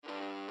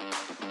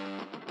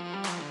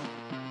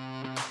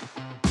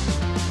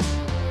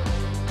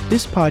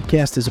This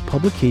podcast is a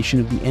publication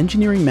of the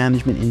Engineering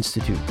Management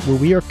Institute, where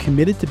we are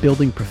committed to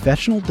building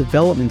professional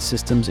development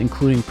systems,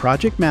 including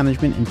project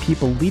management and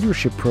people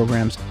leadership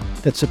programs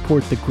that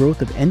support the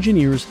growth of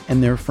engineers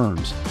and their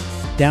firms.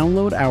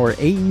 Download our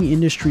AE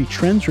Industry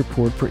Trends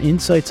Report for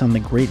insights on the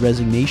Great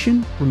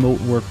Resignation,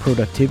 remote work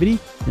productivity,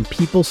 and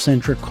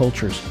people-centric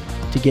cultures.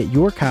 To get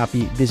your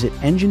copy, visit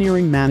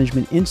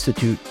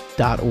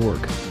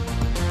engineeringmanagementinstitute.org.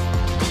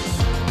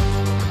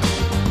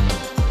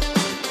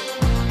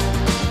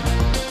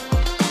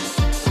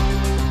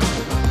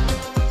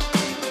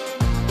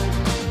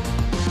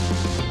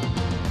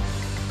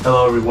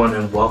 Hello, everyone,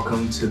 and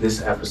welcome to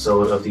this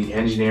episode of the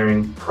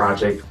Engineering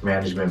Project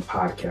Management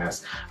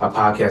Podcast, a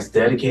podcast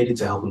dedicated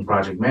to helping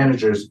project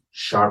managers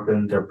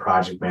sharpen their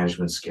project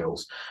management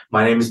skills.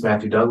 My name is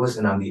Matthew Douglas,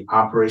 and I'm the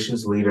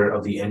operations leader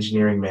of the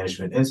Engineering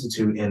Management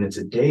Institute. And in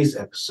today's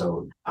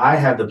episode, I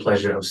have the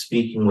pleasure of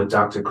speaking with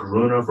Dr.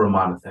 Karuna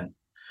Ramanathan,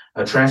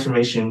 a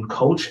transformation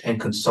coach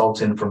and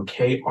consultant from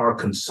KR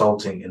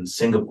Consulting in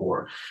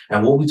Singapore.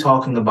 And we'll be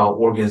talking about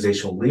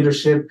organizational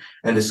leadership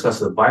and discuss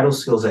the vital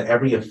skills that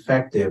every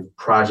effective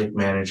project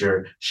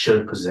manager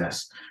should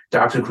possess.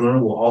 Dr.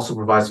 Karuna will also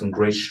provide some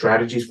great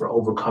strategies for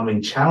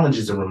overcoming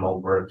challenges in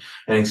remote work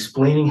and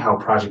explaining how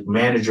project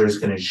managers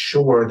can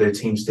ensure their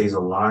team stays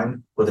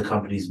aligned with the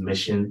company's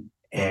mission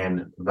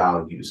and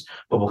values.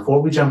 But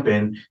before we jump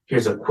in,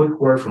 here's a quick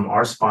word from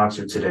our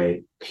sponsor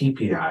today,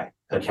 PPI,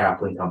 a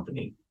Kaplan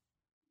company.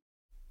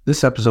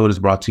 This episode is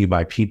brought to you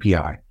by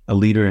PPI, a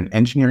leader in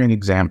engineering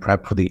exam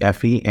prep for the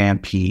FE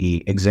and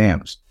PE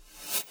exams.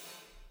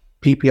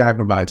 PPI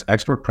provides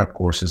expert prep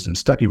courses and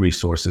study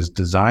resources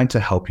designed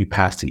to help you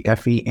pass the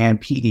FE and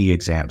PE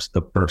exams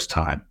the first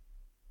time.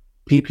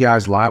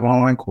 PPI's live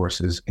online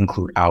courses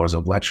include hours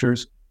of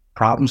lectures,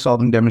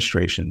 problem-solving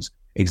demonstrations,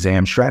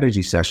 exam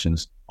strategy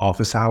sessions,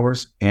 office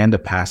hours, and a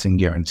passing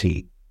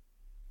guarantee.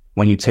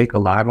 When you take a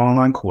live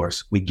online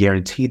course, we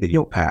guarantee that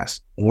you'll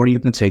pass, or you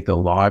can take the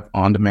live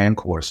on-demand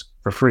course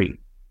for free.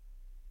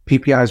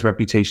 PPI's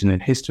reputation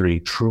and history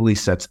truly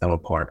sets them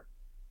apart.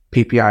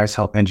 PPI has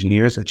helped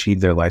engineers achieve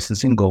their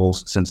licensing goals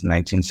since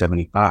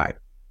 1975.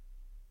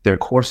 Their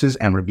courses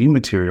and review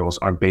materials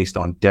are based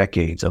on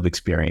decades of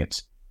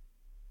experience.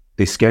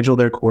 They schedule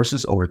their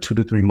courses over 2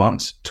 to 3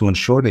 months to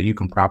ensure that you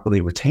can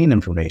properly retain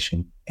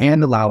information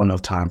and allow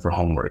enough time for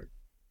homework.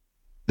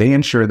 They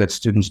ensure that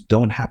students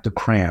don't have to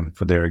cram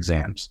for their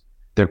exams.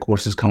 Their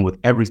courses come with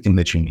everything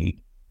that you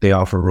need. They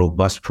offer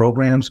robust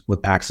programs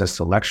with access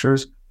to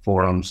lectures,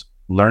 forums,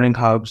 learning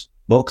hubs,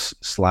 books,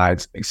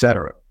 slides,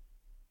 etc.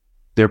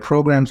 Their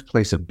programs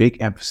place a big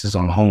emphasis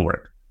on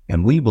homework,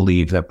 and we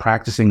believe that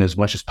practicing as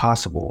much as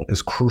possible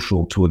is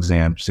crucial to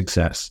exam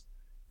success.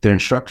 Their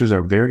instructors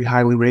are very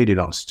highly rated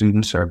on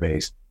student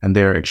surveys, and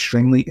they are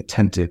extremely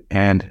attentive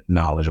and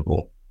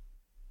knowledgeable.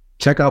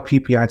 Check out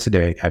PPI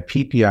today at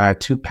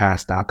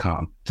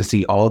ppi2pass.com to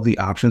see all of the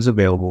options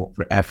available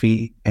for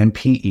FE and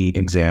PE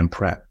exam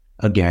prep.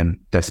 Again,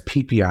 that's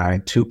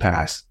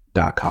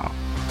ppi2pass.com.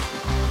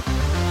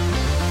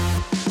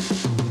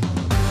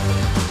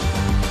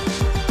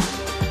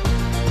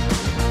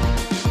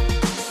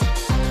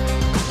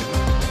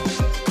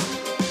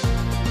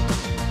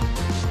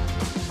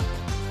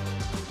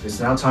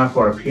 It's now time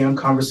for our PM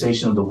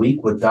Conversation of the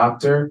Week with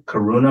Dr.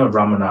 Karuna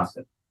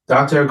Ramanathan.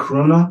 Dr.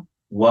 Karuna,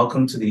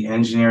 welcome to the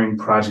Engineering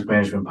Project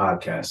Management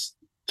Podcast.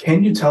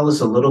 Can you tell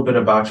us a little bit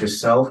about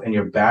yourself and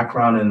your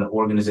background in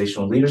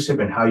organizational leadership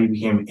and how you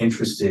became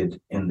interested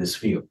in this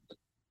field?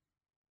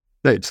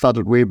 It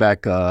started way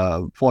back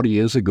 40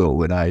 years ago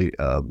when I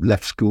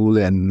left school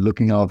and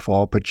looking out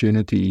for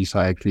opportunities.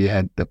 I actually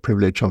had the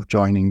privilege of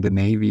joining the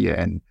Navy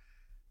and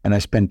I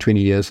spent 19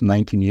 years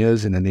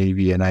in the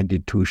Navy, and I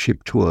did 2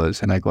 ship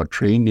tours, and I got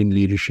trained in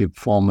leadership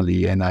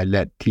formally, and I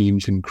led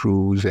teams and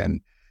crews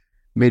and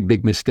made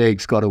big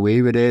mistakes, got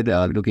away with it.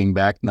 Looking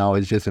back now,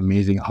 it's just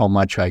amazing how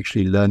much I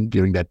actually learned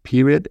during that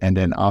period. And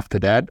then after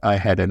that, I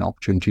had an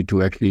opportunity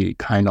to actually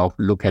kind of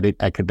look at it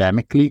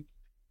academically.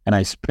 And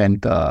I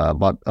spent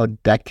about a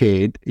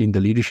decade in the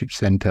Leadership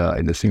Center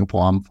in the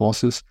Singapore Armed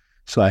Forces.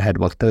 So I had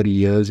about 30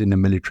 years in the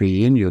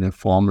military in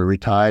uniform,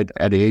 retired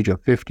at the age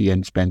of 50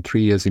 and spent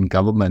 3 years in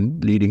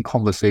government leading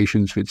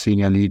conversations with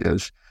senior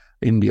leaders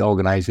in the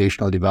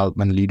organizational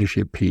development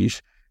leadership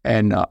piece.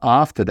 And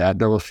after that,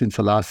 that was since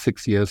the last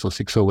 6 years or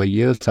 6 over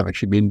years, I've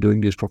actually been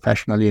doing this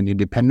professionally and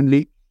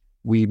independently.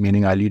 We,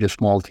 meaning I lead a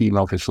small team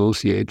of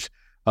associates.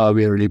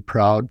 We're really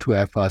proud to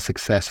have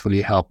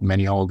successfully helped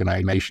many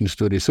organizations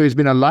do this. So it's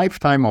been a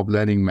lifetime of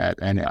learning, Matt.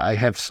 And I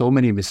have so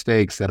many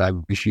mistakes that I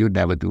wish you'd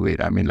never do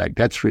it. I mean, like,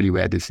 that's really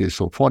where this is.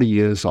 So 40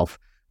 years of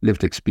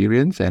lived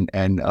experience.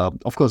 And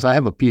of course, I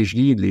have a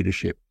PhD in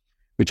leadership,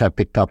 which I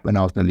picked up when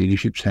I was in the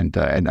Leadership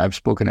Center. And I've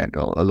spoken at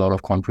a lot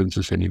of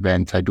conferences and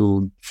events. I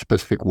do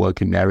specific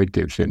work in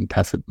narratives and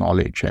tacit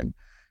knowledge and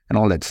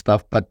all that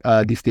stuff. But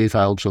these days,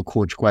 I also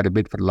coach quite a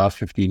bit for the last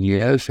 15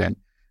 years. And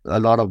a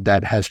lot of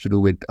that has to do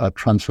with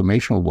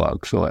transformational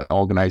work. So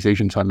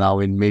organizations are now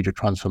in major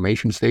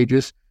transformation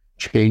stages.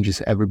 Change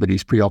is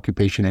everybody's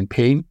preoccupation and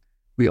pain.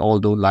 we all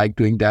don't like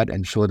doing that.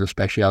 And so the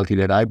specialty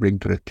that I bring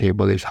to the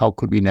table is how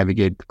could we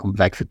navigate the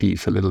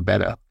complexities a little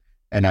better?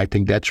 And I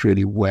think that's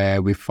really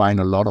where we find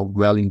a lot of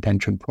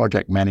well-intentioned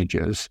project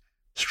managers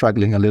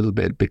struggling a little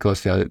bit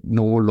because they're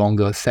no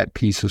longer set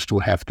pieces to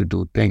have to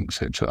do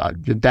things. And so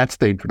that's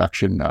the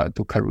introduction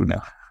to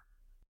Karuna.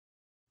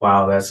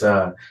 Wow, that's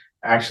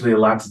actually a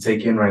lot to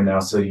take in right now.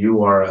 So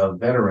you are a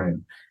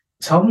veteran.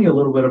 Tell me a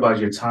little bit about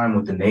your time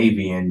with the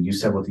Navy, and you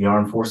said with the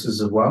Armed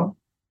Forces as well?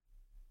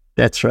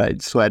 That's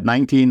right. So at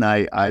 19,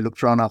 I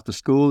looked around after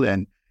school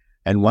and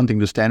wanting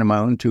to stand on my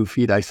own 2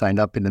 feet, I signed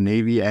up in the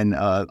Navy. And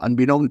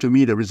unbeknown to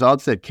me, the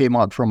results that came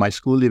out from my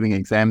school leaving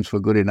exams were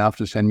good enough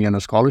to send me on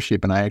a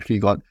scholarship. And I actually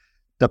got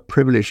the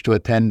privilege to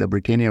attend the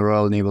Britannia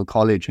Royal Naval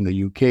College in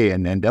the UK.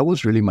 And that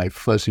was really my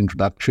first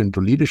introduction to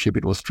leadership.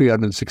 It was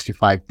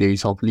 365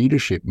 days of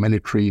leadership,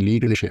 military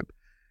leadership.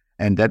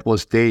 And that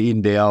was day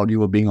in, day out. You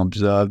were being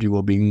observed. You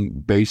were being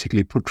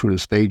basically put through the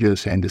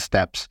stages and the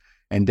steps.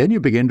 And then you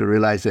begin to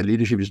realize that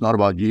leadership is not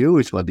about you,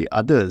 it's about the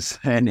others.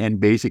 And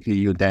basically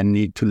you then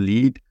need to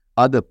lead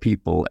other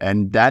people.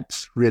 And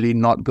that's really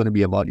not going to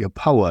be about your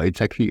power.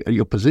 It's actually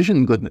your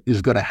position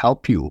is going to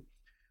help you.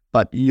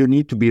 But you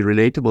need to be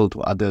relatable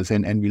to others.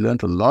 And we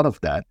learned a lot of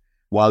that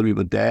while we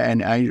were there.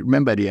 And I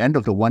remember at the end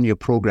of the 1-year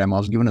program, I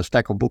was given a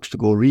stack of books to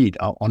go read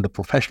on the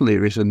professional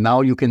areas. And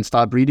now you can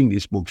start reading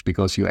these books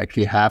because you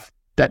actually have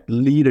that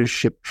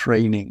leadership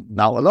training.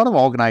 Now, a lot of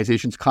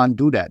organizations can't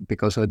do that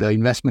because the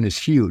investment is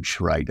huge,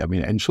 right? I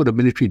mean, and so the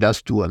military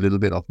does do a little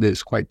bit of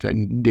this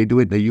and they do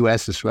it in the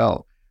US as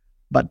well.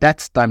 But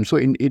that's time. So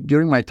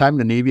during my time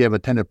in the Navy, I've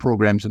attended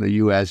programs in the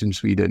US, in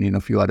Sweden, in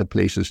a few other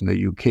places in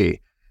the UK.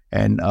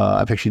 And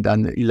I've actually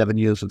done 11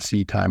 years of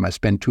sea time. I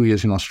spent 2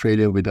 years in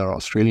Australia with our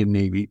Australian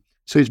Navy.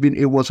 So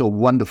it was a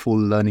wonderful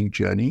learning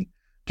journey,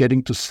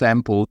 getting to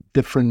sample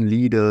different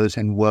leaders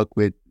and work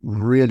with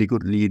really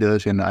good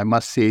leaders. And I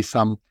must say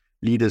some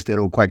leaders that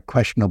are quite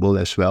questionable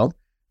as well,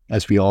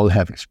 as we all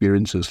have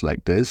experiences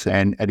like this.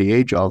 And at the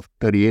age of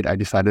 38, I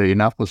decided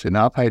enough was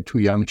enough. I had 2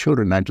 young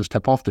children. I had to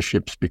step off the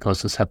ships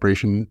because the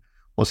separation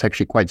was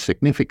actually quite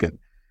significant.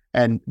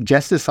 And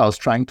just as I was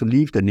trying to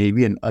leave the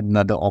Navy, and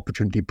another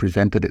opportunity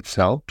presented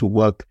itself to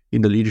work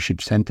in the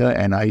Leadership Center.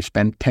 And I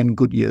spent 10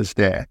 good years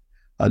there,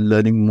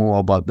 learning more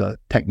about the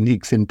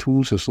techniques and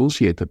tools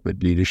associated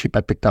with leadership. I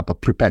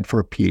prepared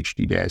for a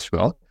PhD there as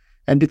well,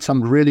 and did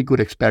some really good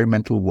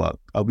experimental work.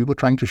 We were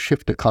trying to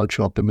shift the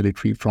culture of the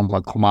military from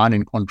a command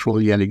and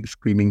control, yelling,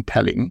 screaming,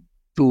 telling,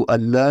 to a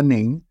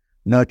learning,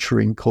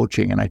 nurturing,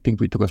 coaching. And I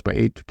think we took us about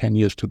 8 to 10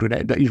 years to do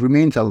that. It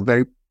remains a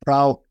very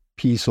proud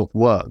piece of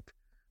work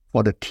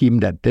for the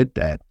team that did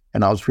that.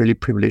 And I was really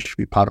privileged to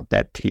be part of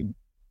that team.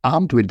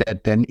 Armed with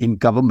that, then in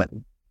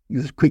government,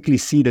 you quickly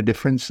see the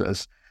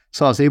differences.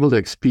 So I was able to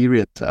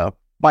experience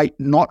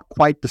not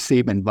quite the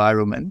same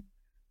environment.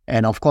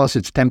 And of course,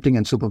 it's tempting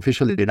and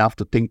superficial enough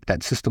to think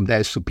that system there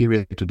is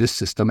superior to this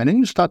system. And then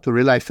you start to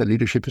realize that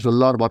leadership is a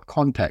lot about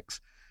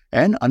context.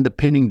 And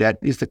underpinning that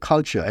is the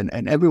culture.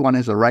 And everyone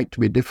has a right to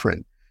be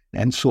different.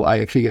 And so I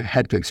actually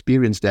had to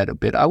experience that a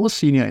bit. I was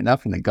senior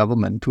enough in the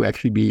government to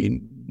actually be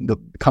in the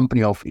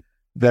company of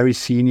very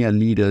senior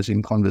leaders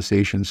in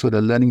conversation. So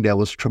the learning there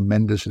was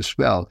tremendous as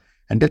well.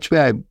 And that's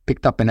where I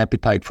picked up an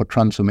appetite for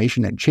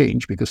transformation and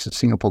change, because the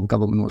Singapore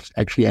government was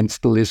actually and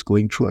still is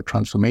going through a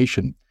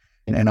transformation.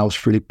 And I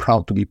was really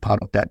proud to be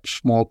part of that,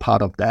 small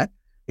part of that,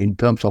 in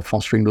terms of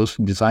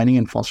designing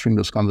and fostering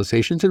those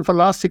conversations. And for the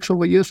last 6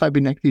 over years, I've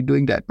been actually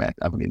doing that, Matt.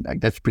 I mean,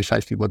 that's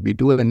precisely what we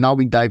do. And now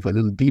we dive a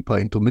little deeper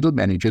into middle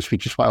managers,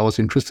 which is why I was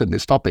interested in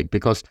this topic,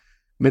 because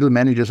middle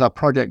managers are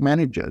project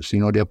managers,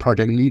 they're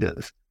project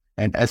leaders.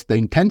 And as the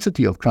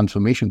intensity of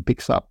transformation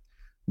picks up,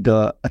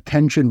 the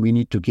attention we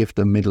need to give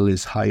the middle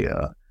is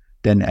higher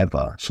than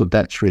ever. So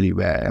that's really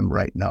where I am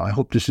right now. I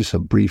hope this is a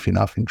brief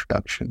enough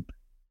introduction.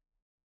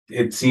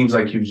 It seems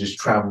like you've just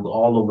traveled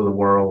all over the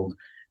world,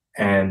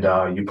 and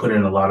you put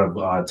in a lot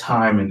of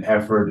time and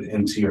effort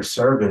into your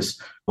service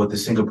with the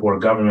Singapore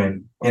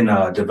government in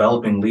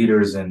developing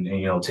leaders and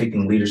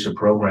taking leadership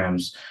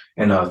programs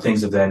and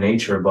things of that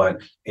nature.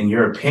 But in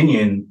your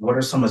opinion, what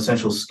are some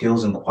essential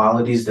skills and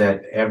qualities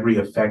that every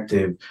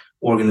effective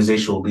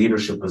organizational leader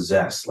should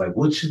possess? Like,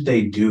 what should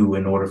they do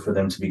in order for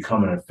them to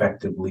become an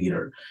effective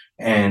leader?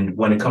 And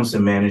when it comes to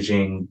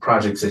managing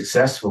projects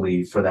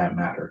successfully, for that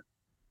matter?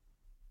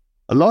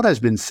 A lot has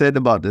been said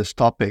about this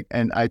topic,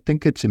 and I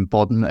think it's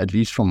important, at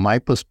least from my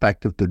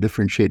perspective, to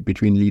differentiate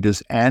between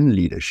leaders and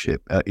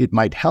leadership. It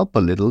might help a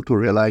little to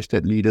realize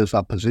that leaders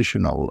are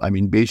positional. I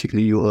mean,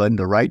 basically, you earn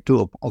the right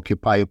to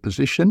occupy a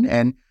position,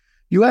 and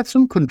you have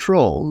some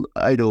control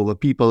either over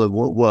people at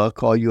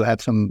work, or you have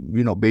some,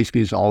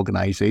 basically it's an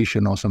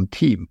organization or some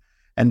team.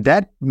 And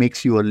that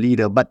makes you a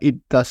leader, but it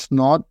does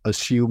not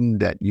assume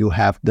that you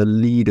have the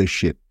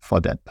leadership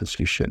for that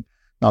position.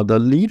 Now, the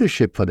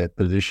leadership for that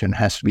position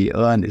has to be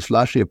earned. It's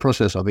largely a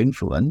process of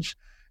influence.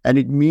 And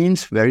it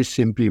means, very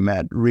simply,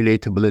 Matt,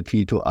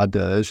 relatability to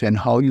others and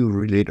how you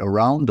relate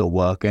around the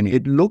work. And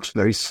it looks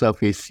very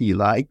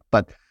surfacey-like,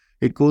 but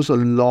It goes a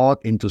lot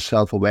into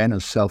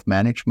self-awareness,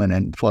 self-management.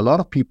 And for a lot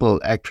of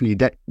people, actually,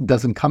 that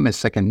doesn't come as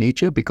second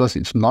nature because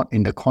it's not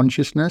in the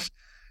consciousness.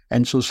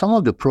 And so some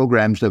of the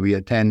programs that we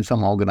attend,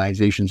 some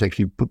organizations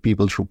actually put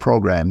people through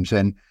programs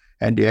and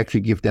they actually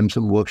give them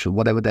some workshop,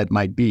 whatever that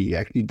might be.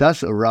 Actually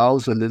does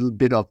arouse a little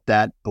bit of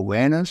that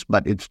awareness,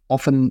 but it's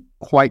often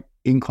quite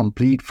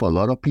incomplete for a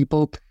lot of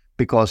people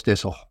because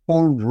there's a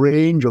whole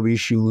range of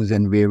issues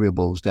and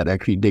variables that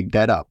actually dig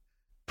that up.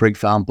 For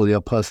example,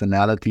 your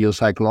personality, your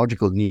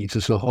psychological needs,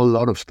 there's a whole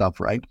lot of stuff,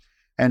 right?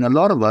 And a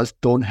lot of us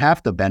don't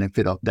have the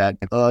benefit of that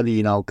early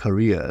in our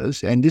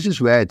careers. And this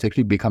is where it's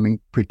actually becoming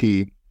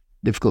pretty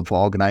difficult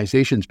for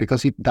organizations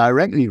because it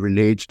directly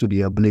relates to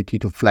the ability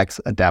to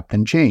flex, adapt,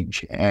 and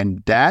change.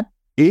 And that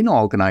in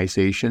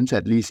organizations,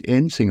 at least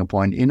in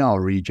Singapore and in our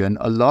region,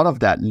 a lot of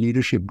that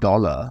leadership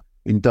dollar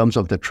in terms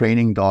of the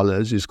training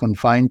dollars is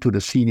confined to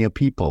the senior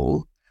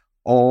people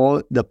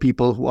or the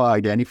people who are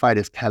identified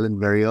as talent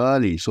very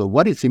early. So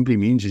what it simply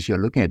means is you're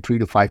looking at 3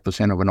 to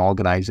 5% of an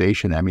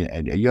organization. I mean,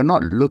 you're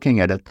not looking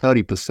at a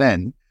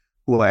 30%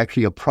 who are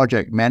actually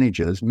project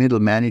managers,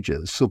 middle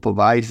managers,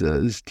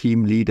 supervisors,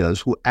 team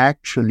leaders who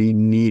actually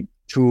need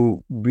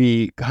to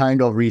be kind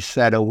of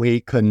reset,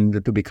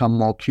 awakened, to become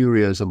more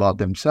curious about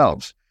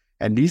themselves.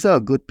 And these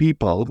are good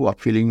people who are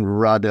feeling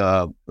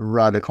rather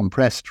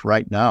compressed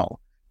right now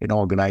in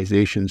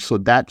organizations. So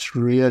that's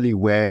really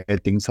where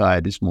things are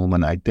at this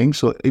moment, I think.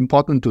 So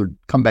important to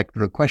come back to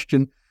the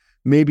question,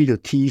 maybe to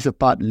tease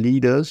apart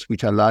leaders,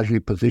 which are largely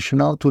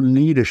positional, to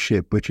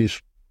leadership, which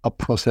is a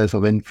process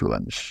of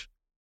influence.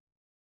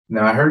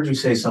 Now, I heard you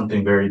say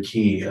something very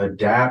key,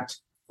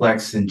 adapt,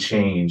 flex, and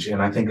change.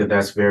 And I think that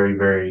that's very,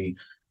 very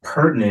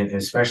pertinent,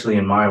 especially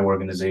in my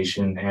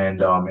organization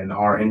and in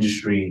our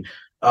industry,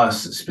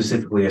 us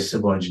specifically as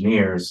civil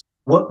engineers.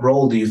 What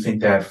role do you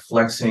think that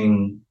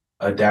flexing,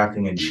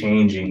 adapting, and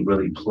changing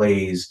really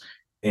plays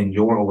in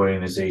your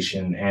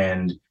organization?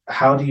 And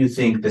how do you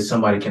think that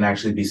somebody can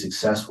actually be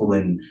successful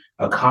in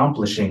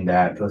accomplishing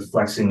that, the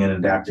flexing and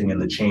adapting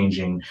and the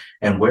changing?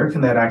 And where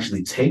can that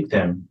actually take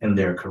them in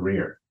their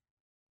career?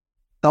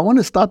 I want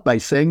to start by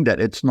saying that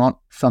it's not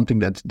something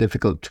that's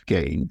difficult to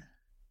gain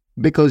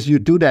because you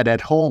do that at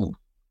home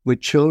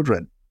with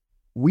children.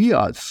 We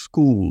are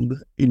schooled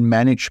in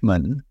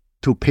management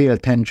to pay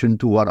attention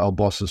to what our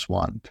bosses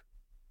want.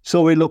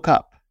 So we look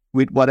up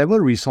with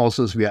whatever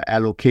resources we are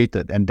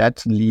allocated, and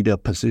that's leader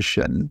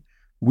position.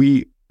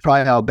 We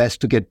try our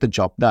best to get the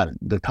job done,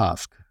 the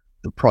task,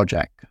 the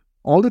project.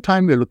 All the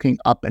time we're looking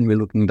up and we're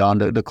looking down.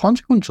 The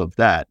consequence of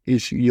that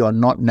is you are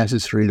not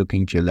necessarily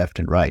looking to your left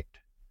and right.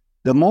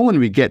 The moment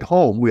we get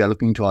home, we are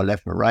looking to our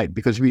left and right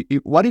because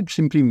what it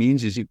simply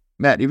means is,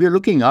 Matt, if you're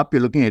looking up,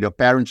 you're looking at your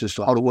parents as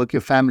to how to work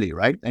your family,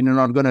 right? And you're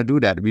not going to do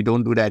that. We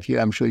don't do that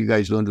here. I'm sure you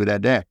guys don't do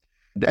that there.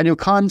 And you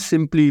can't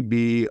simply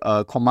be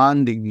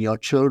commanding your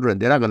children.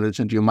 They're not going to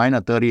listen to you. Mine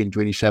are 30 and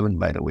 27,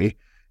 by the way.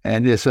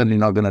 And they're certainly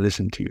not going to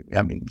listen to you.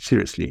 I mean,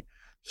 seriously.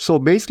 So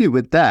basically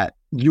with that,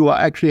 you are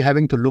actually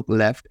having to look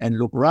left and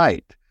look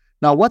right.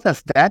 Now, what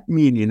does that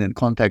mean in the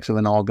context of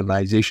an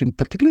organization,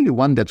 particularly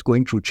one that's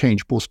going through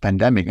change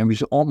post-pandemic? And we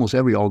see almost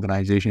every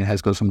organization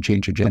has got some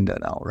change agenda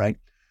now, right?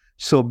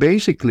 So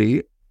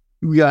basically,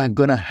 we are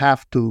going to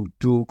have to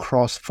do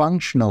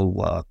cross-functional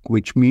work,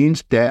 which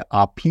means there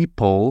are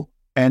people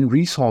and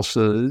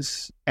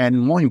resources,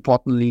 and more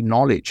importantly,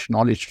 knowledge.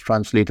 Knowledge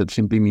translated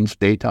simply means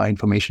data,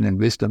 information, and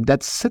wisdom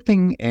that's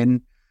sitting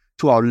in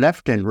to our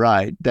left and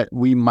right that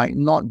we might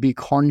not be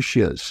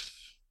conscious.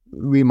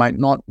 We might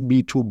not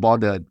be too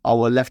bothered.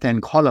 Our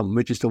left-hand column,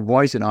 which is the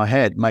voice in our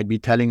head, might be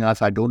telling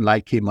us, I don't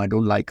like him, I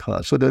don't like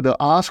her. So the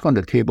ask on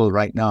the table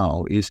right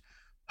now is,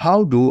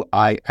 how do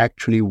I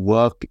actually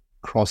work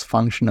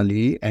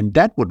cross-functionally? And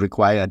that would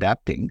require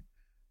adapting.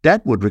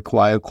 That would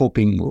require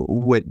coping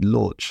with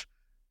loads.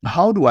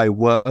 How do I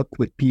work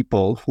with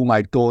people whom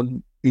I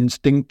don't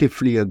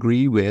instinctively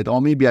agree with, or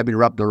maybe I've been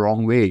rubbed the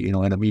wrong way, in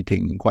a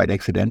meeting quite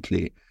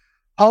accidentally?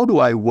 How do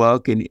I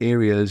work in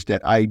areas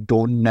that I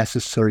don't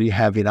necessarily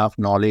have enough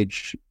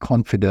knowledge,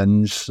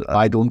 confidence?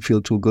 I don't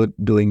feel too good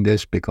doing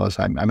this because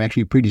I'm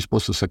actually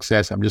predisposed to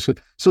success.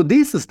 So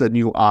this is the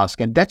new ask.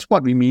 And that's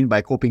what we mean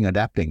by coping,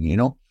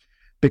 adapting,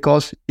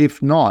 because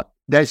if not,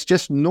 there's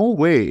just no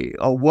way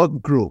a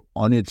work group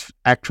on its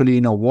actually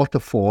in a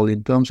waterfall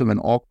in terms of an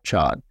org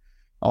chart,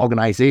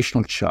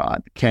 organizational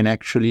chart, can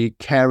actually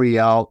carry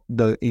out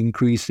the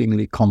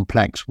increasingly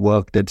complex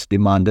work that's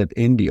demanded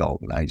in the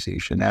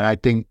organization. And I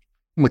think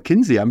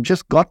McKinsey, I've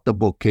just got the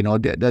book,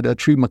 the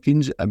three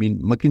McKinsey. I mean,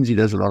 McKinsey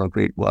does a lot of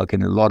great work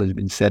and a lot has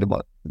been said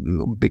about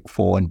Big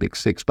Four and Big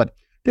Six, but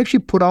they actually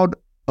put out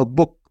a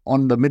book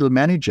on the middle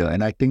manager.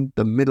 And I think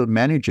the middle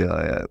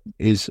manager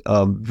is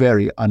a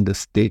very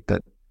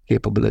understated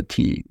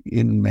capability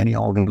in many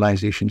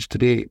organizations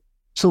today.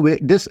 So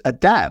this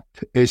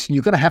adapt is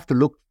you're going to have to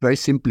look very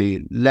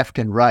simply left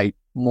and right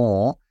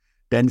more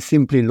than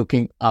simply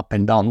looking up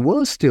and down.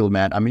 Worse still,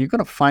 man, I mean, you're going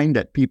to find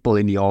that people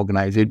in the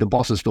organization, the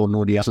bosses don't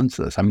know the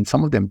answers. I mean,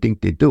 some of them think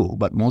they do,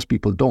 but most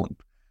people don't.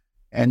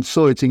 And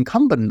so it's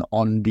incumbent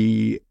on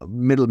the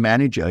middle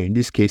manager, in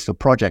this case, the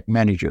project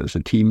managers,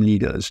 the team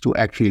leaders, to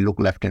actually look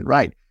left and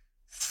right.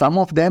 Some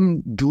of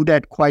them do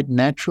that quite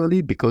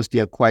naturally because they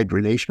are quite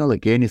relational.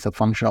 Again, it's a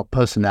function of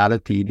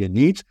personality, their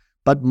needs.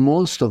 But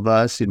most of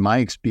us, in my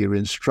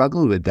experience,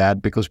 struggle with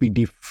that because we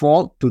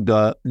default to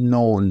the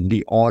known,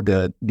 the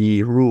order,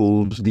 the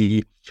rules,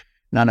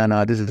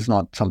 no, this is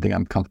not something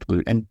I'm comfortable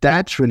with. And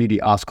that's really the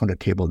ask on the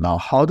table now.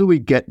 How do we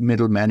get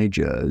middle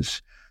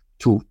managers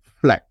to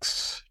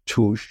flex,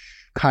 to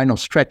kind of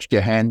stretch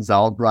their hands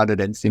out rather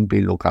than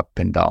simply look up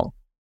and down?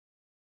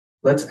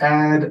 Let's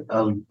add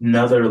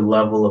another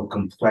level of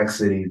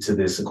complexity to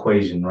this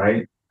equation,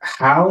 right?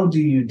 How do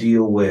you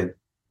deal with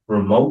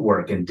remote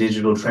work and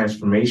digital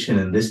transformation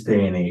in this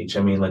day and age?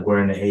 I mean, like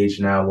we're in the age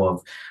now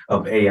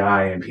of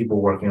AI and people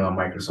working on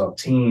Microsoft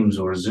Teams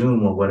or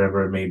Zoom or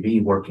whatever it may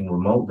be, working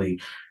remotely.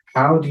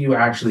 How do you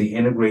actually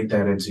integrate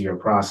that into your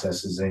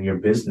processes and your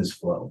business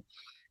flow?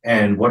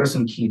 And what are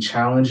some key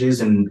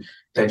challenges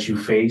that you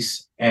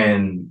face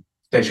and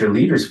that your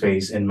leaders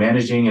face in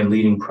managing and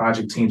leading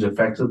project teams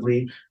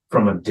effectively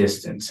from a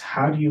distance?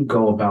 How do you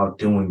go about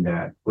doing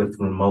that with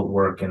remote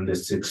work and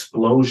this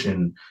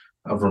explosion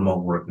of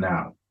remote work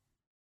now?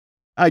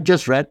 I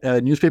just read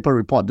a newspaper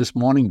report this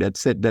morning that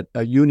said that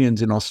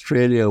unions in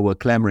Australia were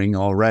clamoring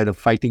or rather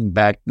fighting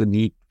back the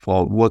need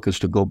for workers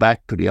to go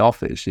back to the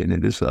office. And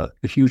it is a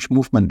huge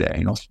movement there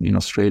in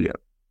Australia.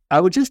 I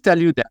would just tell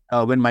you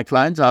that when my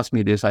clients ask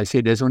me this, I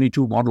say there's only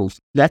two models.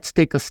 Let's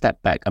take a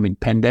step back. I mean,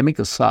 pandemic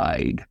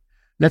aside,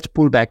 let's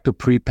pull back to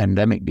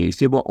pre-pandemic days.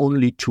 There were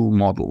only two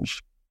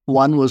models.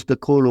 One was the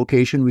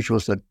co-location, which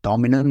was the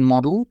dominant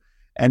model,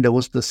 and there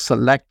was the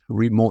select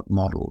remote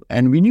model.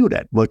 And we knew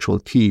that virtual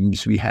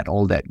teams, we had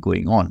all that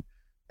going on.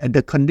 And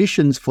the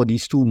conditions for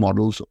these two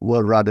models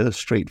were rather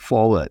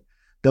straightforward.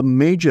 The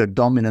major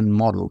dominant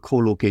model,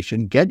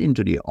 co-location, get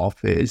into the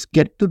office,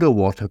 get to the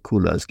water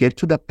coolers, get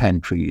to the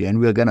pantry,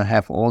 and we're going to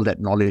have all that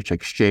knowledge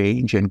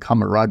exchange and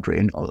camaraderie,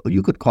 and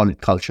you could call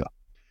it culture.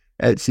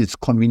 It's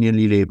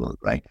conveniently labeled,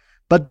 right?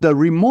 But the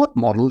remote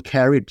model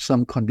carried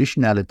some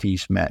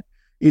conditionalities, Matt.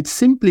 It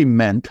simply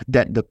meant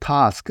that the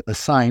task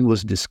assigned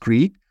was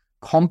discrete,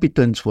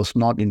 competence was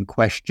not in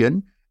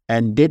question,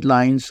 and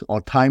deadlines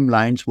or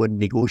timelines were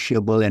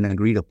negotiable and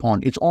agreed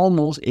upon. It's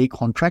almost a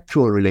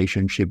contractual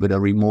relationship with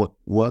a remote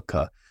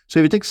worker. So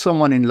if you take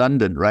someone in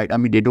London, right? I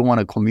mean, they don't want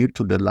to commute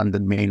to the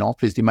London main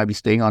office. They might be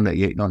staying on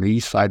the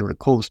east side of the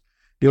coast.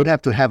 They would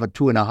have to have a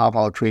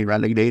 2.5-hour train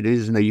ride like it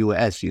is in the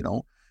US,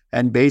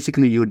 And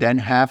basically, you then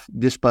have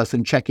this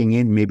person checking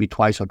in maybe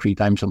twice or three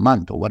times a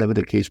month or whatever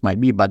the case might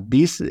be. But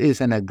this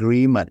is an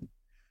agreement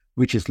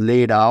which is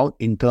laid out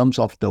in terms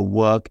of the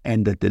work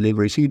and the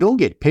delivery. So you don't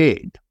get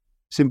paid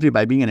simply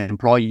by being an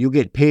employee. You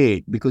get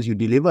paid because you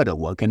deliver the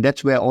work. And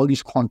that's where all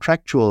these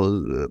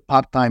contractual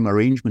part-time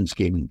arrangements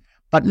came in.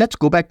 But let's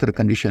go back to the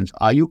conditions.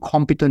 Are you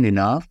competent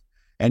enough?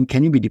 And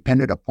can you be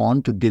depended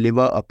upon to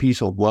deliver a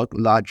piece of work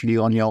largely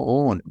on your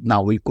own?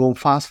 Now we go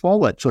fast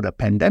forward. So the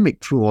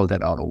pandemic threw all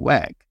that out of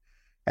whack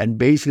and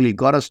basically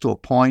got us to a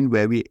point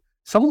where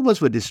some of us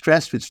were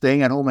distressed with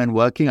staying at home and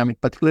working. I mean,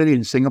 particularly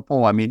in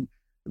Singapore, I mean,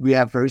 we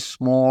have very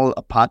small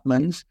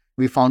apartments.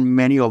 We found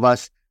many of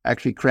us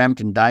actually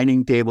cramped in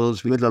dining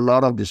tables with a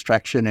lot of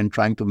distraction and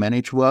trying to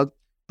manage work.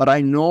 But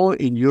I know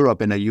in Europe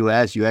and the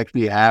US, you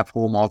actually have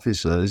home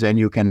offices and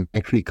you can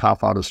actually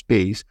carve out a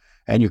space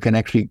and you can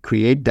actually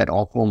create that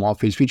home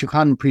office, which you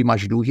can't pretty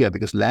much do here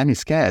because land is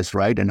scarce,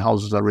 right? And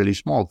houses are really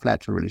small,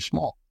 flats are really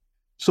small.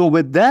 So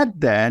with that,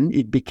 then,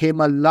 it became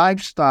a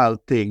lifestyle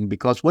thing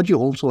because what you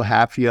also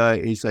have here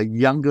is a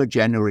younger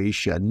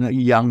generation,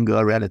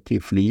 younger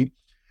relatively,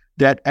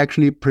 that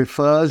actually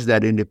prefers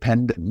that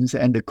independence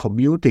and the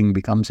commuting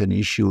becomes an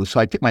issue. So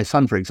I take my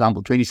son, for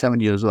example, 27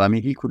 years old. I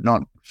mean, he could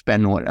not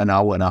spend an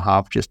hour and a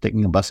half just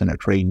taking a bus and a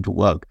train to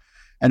work.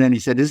 And then he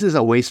said, this is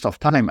a waste of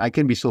time. I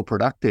can be so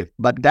productive.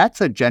 But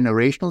that's a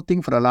generational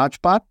thing for the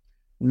large part.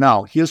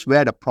 Now, here's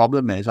where the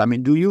problem is. I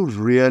mean, do you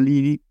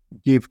really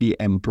give the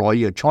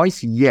employee a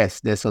choice? Yes,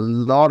 there's a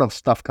lot of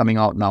stuff coming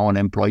out now on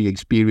employee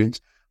experience,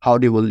 how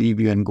they will leave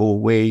you and go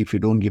away if you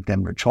don't give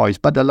them a choice.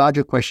 But the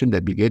larger question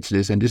that begets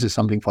this, and this is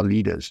something for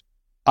leaders,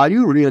 are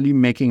you really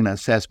making an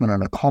assessment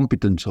on the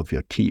competence of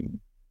your team?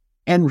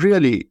 And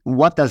really,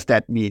 what does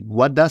that mean?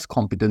 What does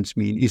competence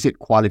mean? Is it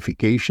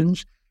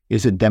qualifications?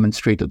 Is it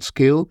demonstrated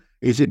skill?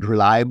 Is it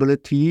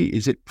reliability?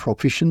 Is it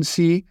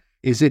proficiency?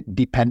 Is it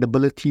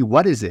dependability?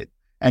 What is it?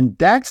 And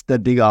that's the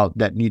dig out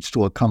that needs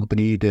to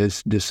accompany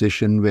this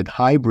decision with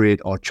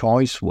hybrid or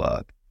choice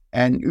work.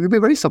 And you'll be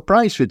very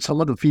surprised with some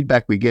of the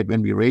feedback we get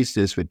when we raise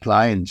this with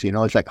clients.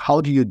 It's like,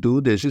 how do you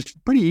do this? It's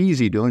pretty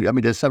easy. I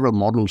mean, there's several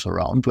models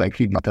around to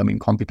actually determine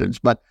competence,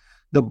 but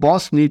the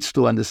boss needs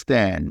to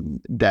understand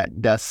that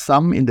there's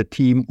some in the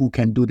team who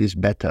can do this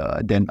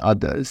better than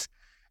others,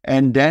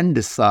 and then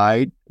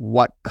decide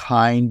what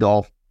kind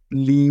of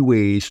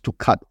leeways to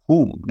cut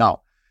whom.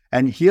 Now,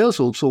 and here's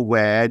also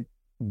where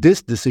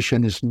this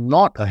decision is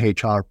not a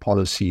HR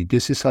policy.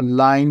 This is a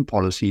line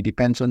policy. It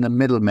depends on the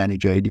middle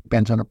manager. It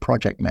depends on the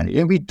project manager.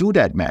 And we do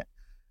that, Matt.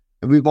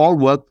 We've all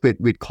worked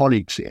with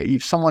colleagues.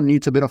 If someone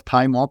needs a bit of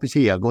time off, you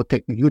say, yeah,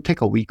 you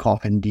take a week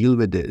off and deal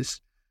with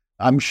this.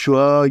 I'm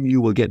sure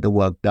you will get the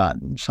work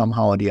done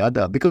somehow or the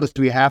other because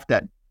we have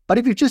that. But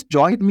if you just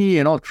joined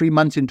me, 3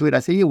 months into it, I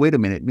say, yeah, wait a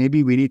minute,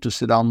 maybe we need to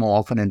sit down more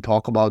often and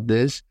talk about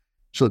this.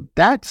 So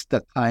that's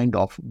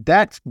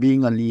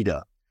being a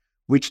leader,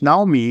 which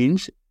now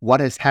means what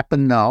has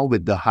happened now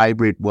with the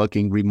hybrid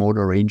working remote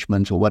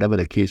arrangements or whatever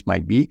the case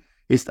might be,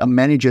 is a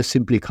manager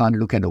simply can't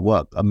look at the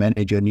work. A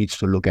manager needs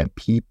to look at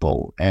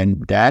people.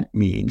 And that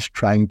means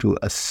trying to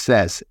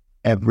assess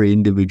every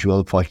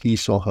individual for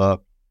his or her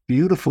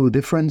beautiful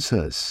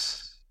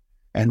differences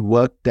and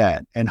work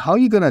that. And how are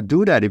you going to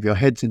do that if your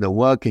head's in the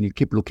work and you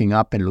keep looking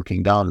up and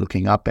looking down,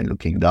 looking up and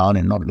looking down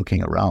and not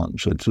looking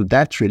around? So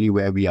that's really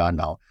where we are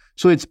now.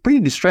 So it's pretty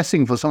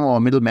distressing for some of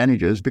our middle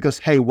managers because,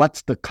 hey,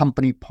 what's the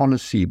company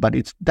policy?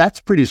 But that's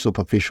pretty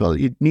superficial.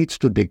 It needs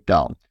to dig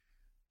down.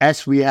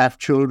 As we have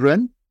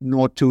children,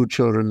 no two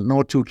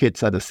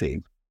kids are the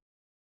same.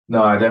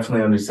 No, I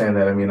definitely understand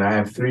that. I mean, I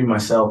have 3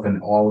 myself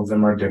and all of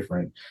them are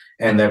different.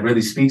 And that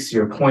really speaks to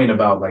your point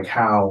about like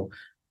how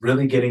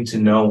really getting to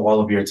know all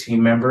of your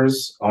team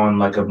members on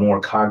like a more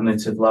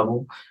cognitive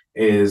level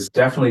is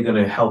definitely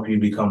going to help you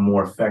become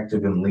more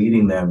effective in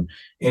leading them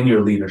in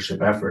your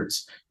leadership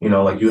efforts.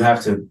 Like you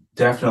have to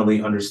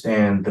definitely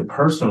understand the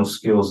personal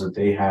skills that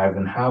they have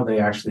and how they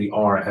actually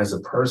are as a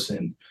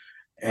person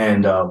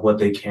and what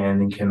they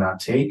can and cannot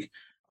take,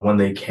 when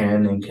they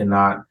can and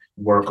cannot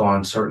work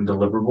on certain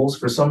deliverables.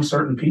 For some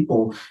certain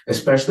people,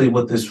 especially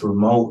with this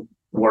remote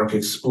work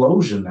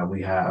explosion that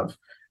we have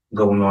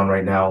going on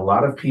right now, a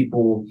lot of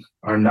people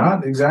are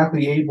not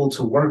exactly able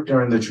to work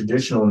during the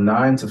traditional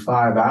 9 to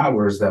 5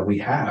 hours that we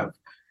have.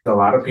 A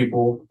lot of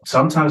people,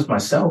 sometimes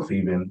myself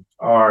even,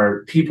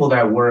 are people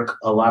that work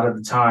a lot of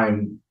the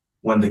time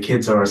when the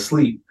kids are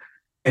asleep,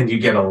 and you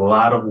get a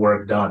lot of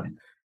work done.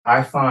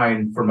 I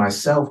find for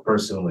myself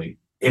personally,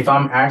 if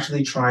I'm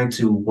actually trying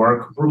to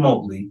work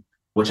remotely,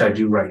 which I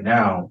do right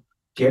now,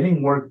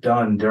 getting work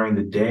done during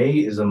the day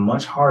is a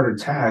much harder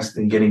task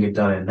than getting it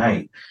done at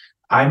night.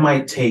 I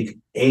might take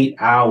 8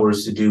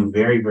 hours to do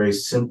very, very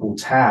simple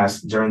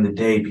tasks during the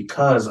day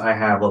because I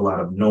have a lot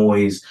of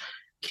noise,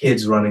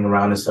 kids running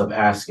around and stuff,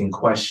 asking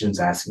questions,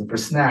 asking for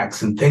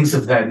snacks and things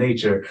of that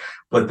nature.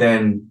 But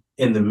then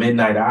in the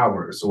midnight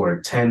hours or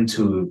 10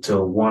 to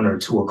 1 or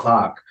 2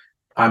 o'clock,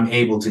 I'm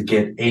able to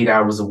get 8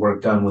 hours of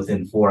work done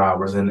within 4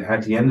 hours. And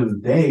at the end of the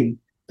day,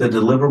 the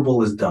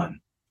deliverable is done.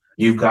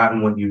 You've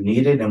gotten what you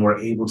needed and we're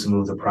able to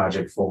move the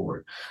project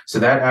forward. So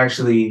that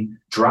actually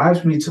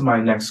drives me to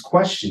my next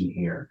question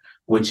here,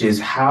 which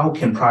is how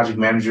can project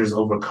managers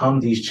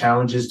overcome these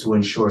challenges to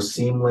ensure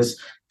seamless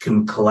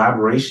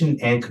collaboration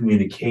and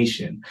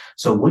communication?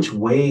 So which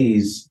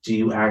ways do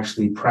you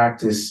actually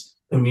practice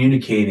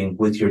communicating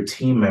with your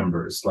team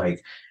members?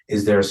 Like,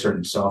 is there a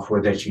certain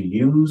software that you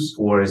use,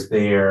 or is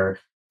there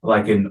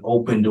like an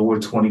open door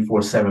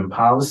 24/7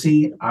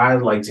 policy? I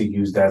like to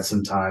use that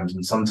sometimes.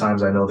 And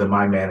sometimes I know that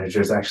my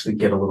managers actually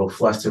get a little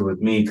flustered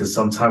with me because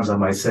sometimes I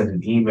might send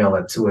an email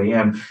at 2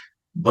 a.m.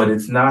 But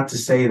it's not to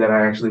say that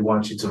I actually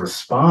want you to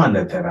respond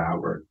at that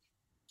hour.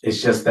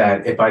 It's just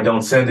that if I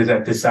don't send it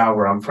at this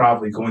hour, I'm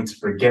probably going to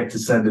forget to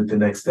send it the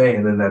next day.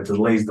 And then that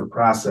delays the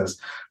process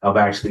of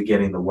actually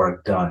getting the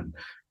work done.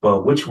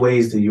 But which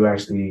ways do you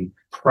actually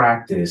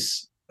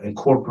practice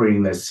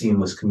incorporating that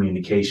seamless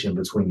communication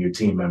between your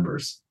team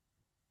members?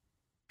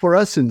 For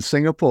us in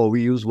Singapore,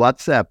 we use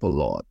WhatsApp a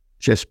lot,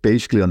 just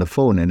basically on the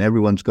phone, and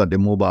everyone's got their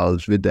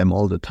mobiles with them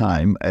all the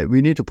time.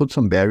 We need to put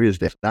some barriers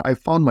there. Now, I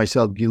found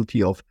myself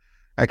guilty of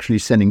actually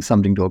sending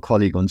something to a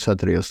colleague on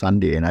Saturday or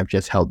Sunday, and I've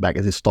just held back.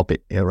 I said, stop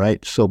it,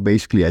 right? So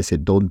basically I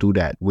said, don't do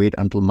that. Wait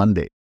until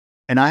Monday.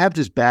 And I have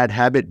this bad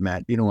habit,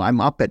 Matt.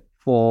 I'm up at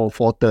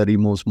 4:30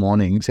 most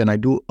mornings, and I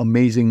do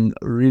amazing,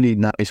 really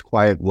nice,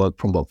 quiet work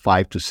from about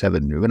 5 to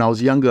 7. When I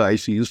was younger, I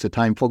used to use the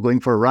time for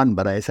going for a run,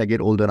 but as I get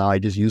older now, I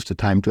just use the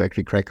time to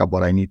actually crack up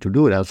what I need to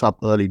do. And I was up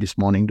early this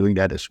morning doing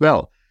that as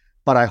well.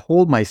 But I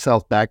hold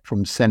myself back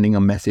from sending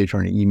a message or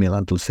an email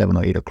until 7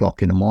 or 8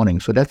 o'clock in the morning.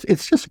 So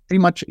it's just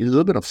pretty much a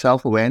little bit of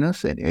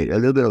self-awareness and a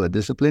little bit of a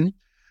discipline.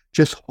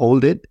 Just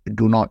hold it.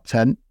 Do not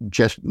send.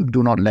 Just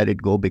do not let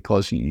it go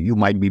because you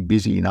might be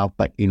busy enough,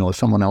 but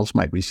someone else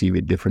might receive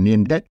it differently.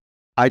 And that,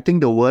 I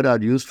think the word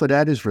I'd use for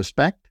that is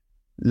respect.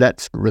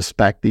 Let's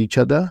respect each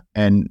other.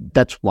 And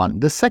that's one.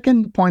 The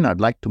second point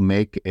I'd like to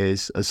make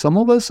is some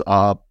of us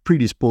are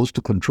predisposed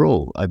to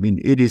control. I mean,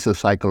 it is a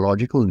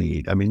psychological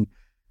need. I mean,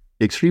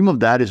 the extreme of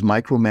that is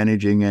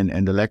micromanaging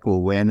and the lack of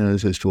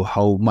awareness as to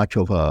how much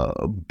of a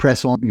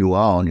press-on you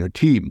are on your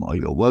team or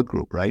your work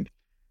group, right?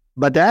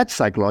 But that's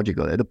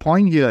psychological. The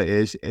point here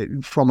is,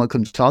 from a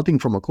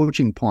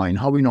coaching point,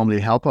 how we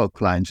normally help our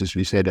clients is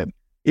we say that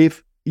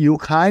if you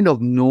kind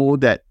of know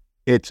that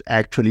it's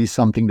actually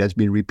something that's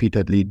been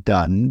repeatedly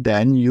done,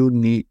 then you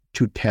need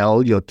to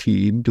tell your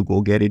team to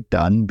go get it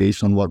done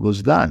based on what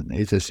was done.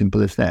 It's as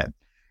simple as that.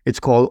 It's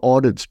called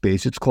audit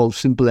space. It's called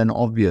simple and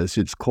obvious.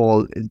 It's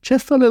called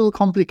just a little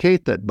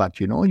complicated, but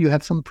you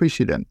have some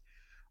precedent.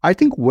 I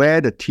think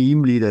where the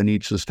team leader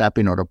needs to step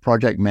in or the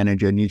project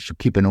manager needs to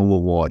keep an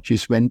overwatch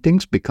is when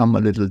things become a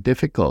little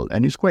difficult.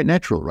 And it's quite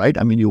natural, right?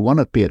 I mean, you want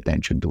to pay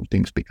attention to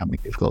things becoming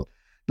difficult.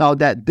 Now,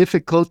 that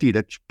difficulty,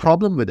 the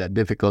problem with that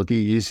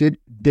difficulty, is it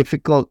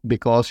difficult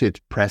because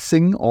it's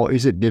pressing or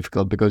is it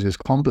difficult because it's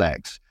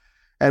complex?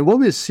 And what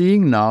we're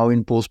seeing now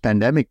in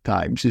post-pandemic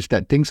times is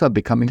that things are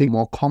becoming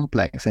more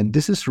complex. And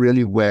this is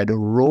really where the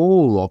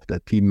role of the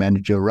team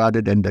manager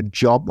rather than the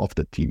job of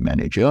the team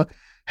manager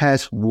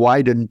has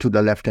widened to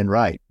the left and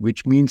right,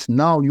 which means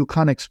now you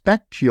can't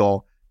expect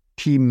your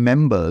team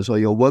members or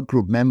your work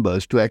group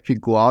members to actually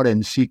go out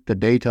and seek the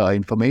data,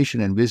 information,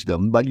 and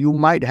wisdom, but you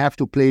might have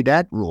to play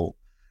that role.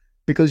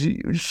 Because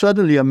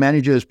suddenly a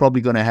manager is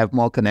probably going to have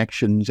more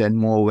connections and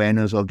more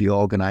awareness of the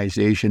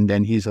organization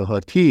than his or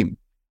her team.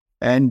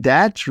 And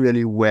that's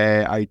really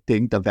where I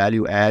think the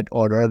value add,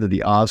 or rather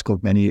the ask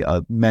of many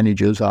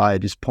managers are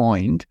at this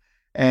point.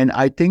 And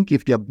I think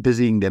if they're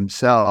busying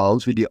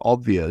themselves with the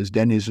obvious,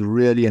 then it's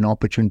really an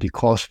opportunity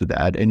cost to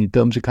that. And in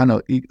terms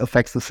of it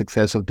affects the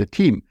success of the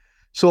team.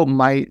 So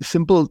my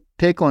simple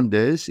take on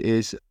this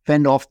is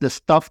fend off the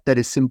stuff that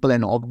is simple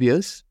and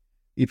obvious.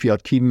 If your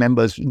team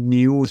members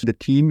new to the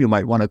team, you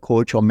might want to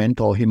coach or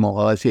mentor him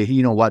or her. Say, hey,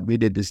 you know what, we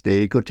did this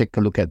day. Go take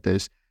a look at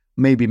this.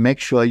 Maybe make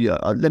sure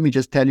let me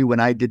just tell you, when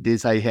I did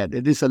this,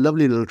 it is a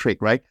lovely little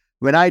trick, right?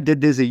 When I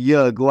did this a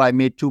year ago, I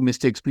made 2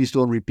 mistakes. Please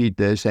don't repeat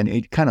this. And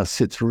it kind of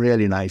sits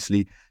really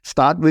nicely.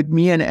 Start with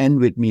me and end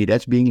with me.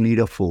 That's being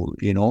leaderful,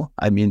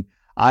 I mean,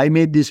 I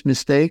made these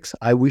mistakes.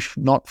 I wish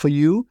not for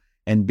you.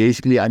 And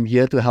basically, I'm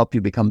here to help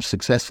you become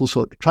successful.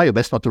 So try your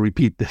best not to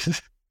repeat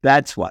this.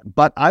 That's one.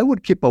 But I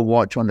would keep a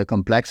watch on the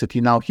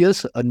complexity. Now,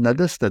 here's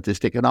another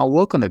statistic. And I'll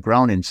work on the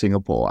ground in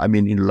Singapore. I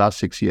mean, in the last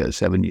 6 years,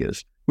 7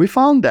 years. We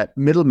found that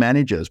middle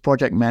managers,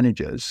 project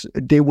managers,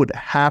 they would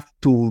have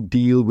to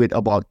deal with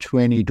about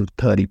 20 to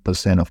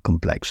 30% of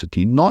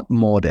complexity, not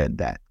more than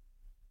that.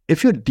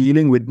 If you're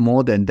dealing with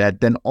more than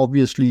that, then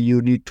obviously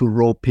you need to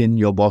rope in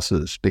your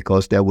bosses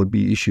because there would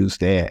be issues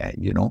there,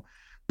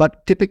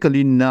 But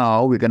typically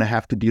now we're going to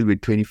have to deal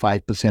with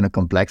 25% of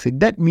complexity.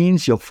 That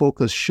means your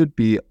focus should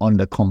be on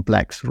the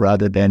complex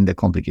rather than the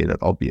complicated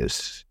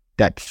obvious.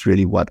 That's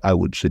really what I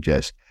would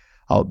suggest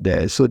out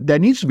there. So there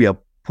needs to be a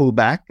pull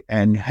back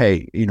and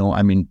hey,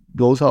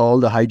 those are all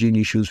the hygiene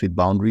issues with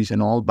boundaries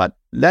and all, but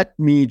let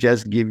me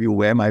just give you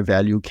where my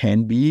value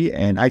can be.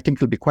 And I think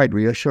it'll be quite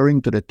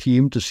reassuring to the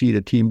team to see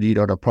the team lead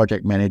or the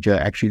project manager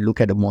actually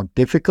look at the more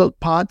difficult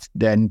parts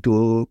than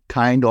to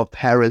kind of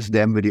harass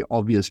them with the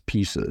obvious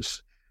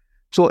pieces.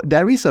 So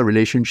there is a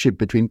relationship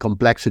between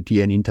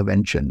complexity and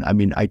intervention.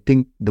 I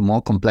think the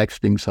more complex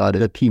things are,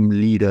 the team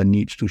leader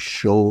needs to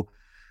show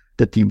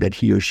the team that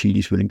he or she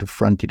is willing to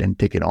front it and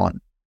take it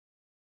on.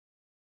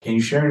 Can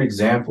you share an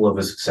example of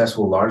a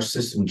successful large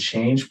system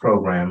change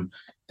program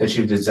that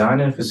you've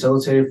designed and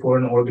facilitated for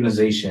an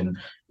organization?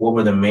 What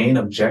were the main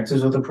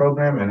objectives of the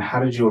program, and how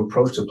did you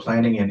approach the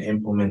planning and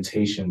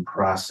implementation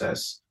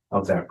process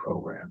of that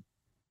program?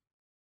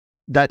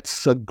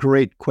 That's a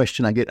great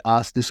question. I get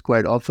asked this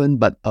quite often,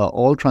 but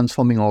all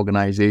transforming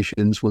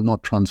organizations will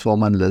not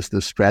transform unless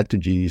the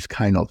strategy is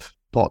kind of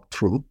thought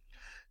through.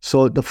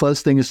 So the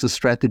first thing is the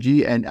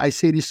strategy, and I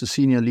say this to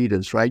senior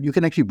leaders, right? You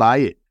can actually buy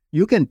it.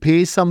 You can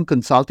pay some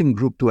consulting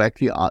group to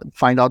actually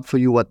find out for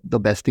you what the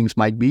best things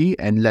might be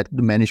and let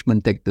the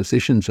management take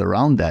decisions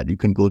around that. You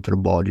can go to the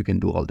board, you can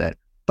do all that.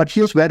 But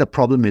here's where the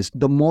problem is.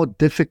 The more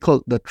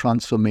difficult the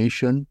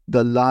transformation,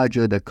 the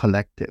larger the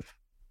collective.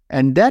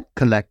 And that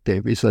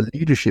collective is a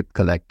leadership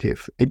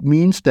collective. It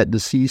means that the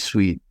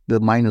C-suite,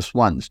 the minus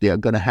ones, they are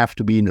going to have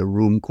to be in a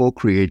room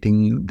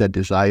co-creating the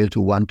desire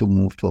to want to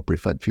move to a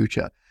preferred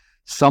future.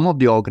 Some of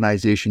the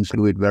organizations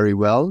do it very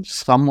well.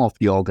 Some of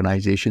the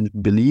organizations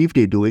believe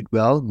they do it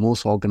well.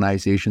 Most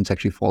organizations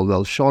actually fall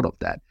well short of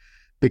that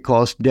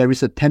because there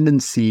is a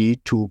tendency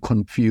to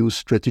confuse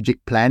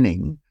strategic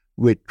planning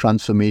with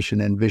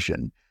transformation and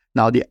vision.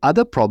 Now, the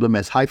other problem,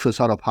 as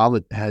Heifetz out of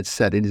Harvard has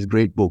said in his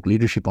great book,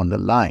 Leadership on the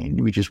Line,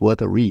 which is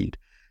worth a read,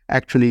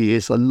 actually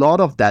is a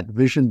lot of that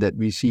vision that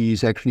we see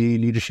is actually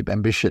leadership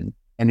ambition.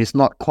 And it's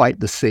not quite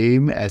the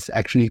same as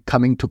actually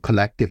coming to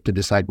collective to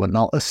decide what.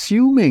 Now,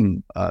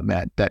 assuming,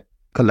 Matt, that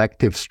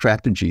collective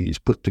strategy is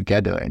put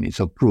together and it's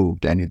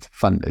approved and it's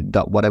funded,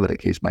 whatever the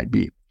case might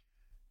be.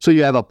 So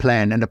you have a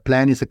plan, and the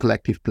plan is a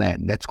collective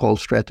plan. That's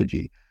called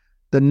strategy.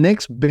 The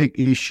next big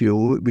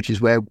issue, which is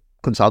where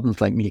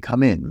consultants like me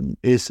come in,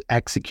 is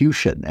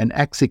execution. And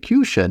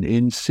execution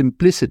in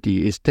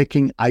simplicity is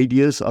taking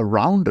ideas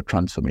around the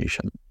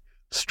transformation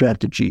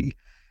strategy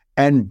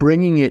and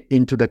bringing it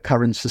into the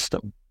current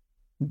system.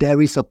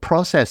 There is a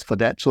process for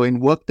that. So in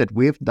work that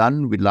we've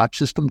done with large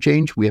system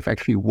change, we have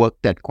actually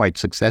worked that quite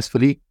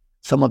successfully.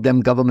 Some of them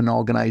government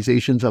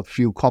organizations, a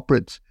few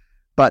corporates,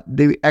 but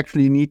they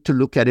actually need to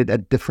look at it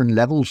at different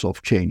levels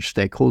of change,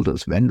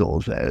 stakeholders,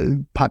 vendors,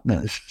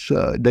 partners,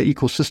 the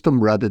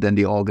ecosystem rather than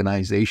the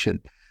organization.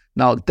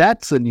 Now,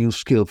 that's a new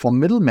skill. For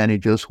middle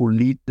managers who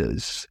lead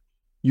this,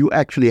 you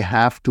actually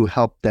have to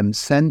help them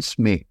sense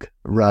make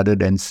rather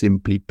than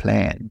simply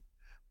plan.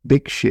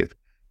 Big shift.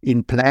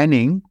 In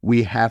planning,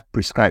 we have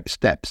prescribed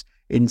steps.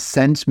 In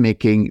sense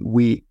making,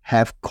 we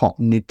have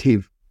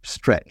cognitive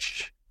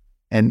stretch.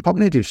 And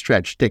cognitive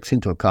stretch takes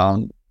into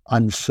account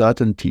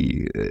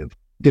uncertainty,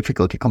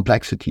 difficulty,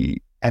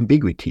 complexity,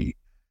 ambiguity.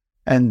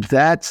 And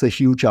that's a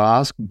huge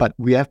ask, but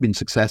we have been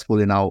successful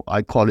in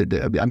I call it,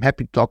 I'm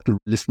happy to talk to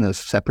listeners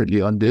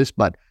separately on this,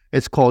 but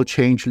it's called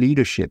change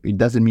leadership. It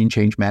doesn't mean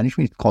change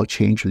management, it's called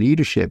change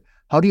leadership.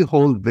 How do you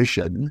hold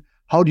vision?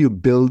 How do you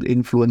build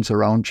influence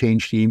around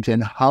change teams?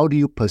 And how do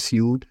you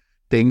pursue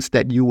things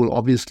that you will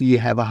obviously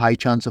have a high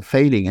chance of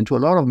failing? And to a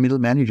lot of middle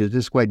managers,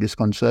 this is quite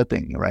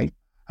disconcerting, right?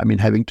 I mean,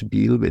 having to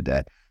deal with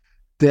that.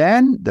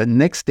 Then the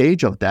next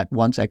stage of that,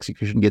 once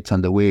execution gets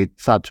underway, it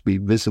starts to be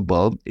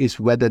visible, is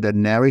whether the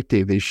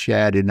narrative is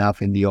shared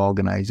enough in the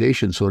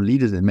organization. So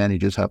leaders and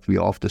managers have to be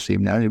off the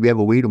same narrative. We have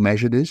a way to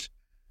measure this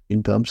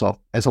in terms of,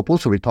 as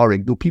opposed to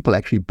rhetoric, do people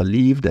actually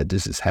believe that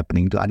this is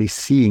happening? Are they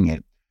seeing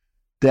it?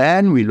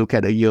 Then we look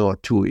at a year or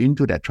two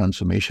into that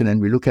transformation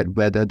and we look at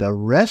whether the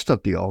rest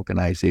of the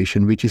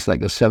organization, which is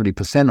like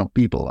 70% of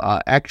people,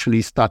 are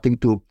actually starting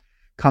to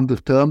come to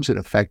terms with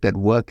the fact that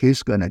work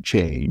is going to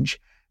change.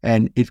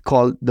 And it's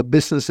called the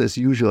business as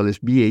usual is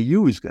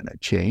BAU is going to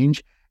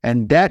change.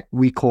 And that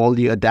we call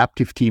the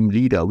adaptive team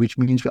leader, which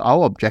means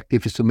our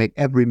objective is to make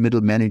every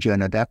middle manager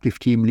an adaptive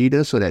team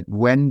leader so that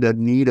when the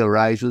need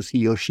arises,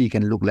 he or she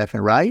can look left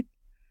and right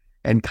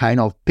and kind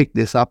of pick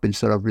this up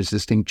instead of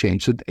resisting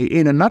change. So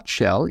in a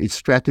nutshell, it's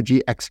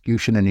strategy,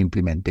 execution, and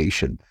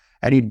implementation.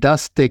 And it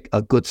does take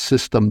a good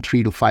system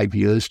 3 to 5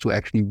 years to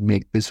actually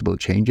make visible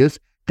changes.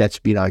 That's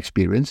been our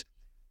experience.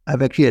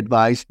 I've actually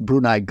advised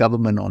Brunei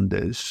government on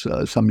this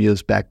some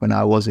years back when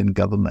I was in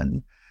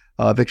government.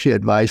 I've actually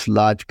advised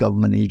large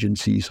government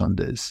agencies on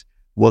this,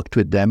 worked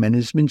with them, and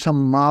it's been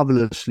some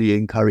marvelously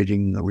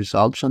encouraging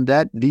results on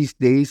that. These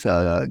days,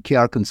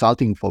 KR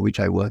Consulting, for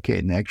which I work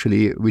in,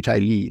 actually, which I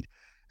lead,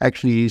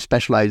 actually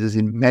specializes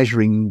in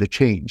measuring the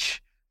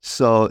change.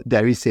 So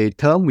there is a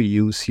term we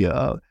use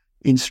here.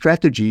 In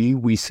strategy,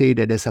 we say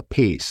that there's a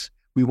pace.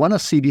 We want to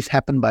see this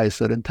happen by a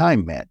certain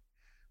time, Matt.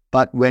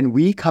 But when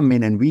we come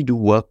in and we do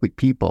work with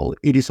people,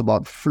 it is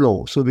about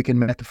flow. So we can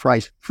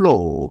metaphorize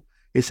flow.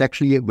 It's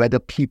actually whether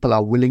people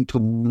are willing to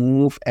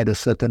move at a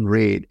certain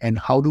rate and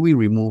how do we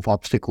remove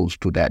obstacles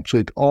to that. So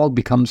it all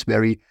becomes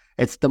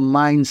it's the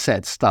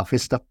mindset stuff,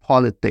 it's the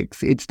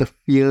politics, it's the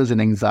fears and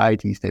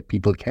anxieties that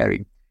people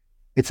carry.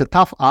 It's a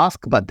tough ask,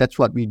 but that's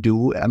what we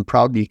do. I'm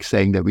proudly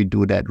saying that we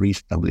do that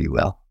reasonably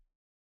well.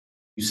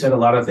 You said a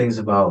lot of things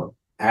about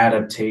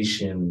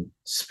adaptation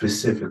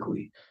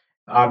specifically.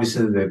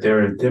 Obviously, that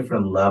there are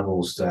different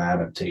levels to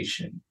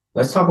adaptation.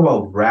 Let's talk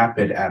about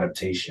rapid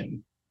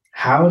adaptation.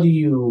 How do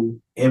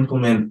you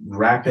implement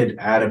rapid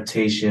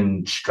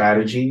adaptation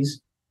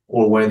strategies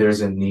or where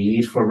there's a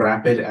need for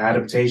rapid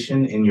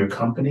adaptation in your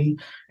company?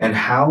 And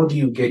how do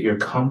you get your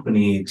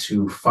company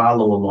to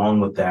follow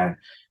along with that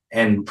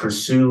and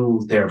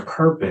pursue their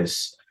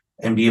purpose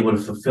and be able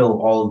to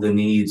fulfill all of the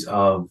needs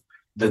of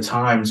the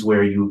times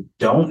where you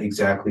don't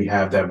exactly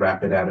have that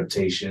rapid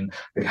adaptation?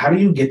 Like, how do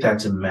you get that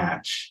to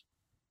match?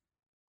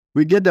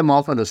 We get them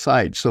off on the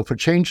side. So for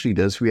change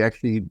leaders, we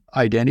actually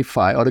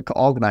identify, or the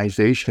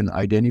organization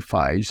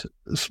identifies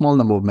a small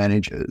number of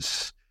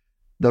managers.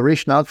 The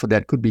rationale for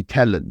that could be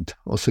talent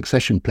or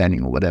succession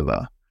planning or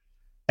whatever.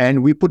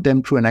 And we put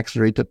them through an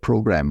accelerated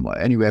program,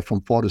 anywhere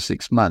from 4 to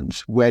 6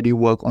 months, where they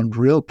work on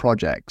real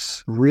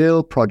projects.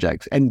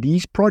 And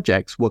these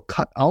projects were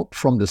cut out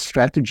from the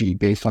strategy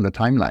based on the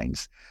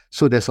timelines.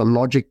 So there's a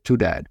logic to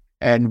that.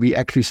 And we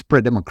actually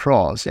spread them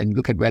across and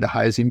look at where the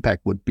highest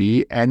impact would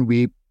be. And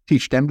we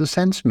teach them to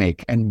sense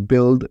make and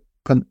build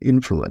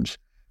influence.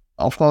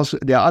 Of course,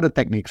 there are other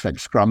techniques like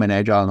Scrum and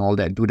Agile and all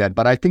that do that.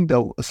 But I think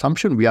the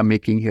assumption we are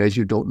making here is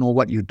you don't know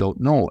what you don't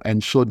know.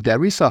 And so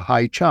there is a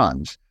high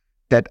chance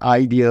that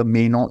idea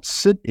may not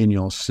sit in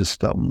your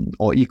system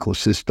or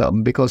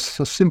ecosystem because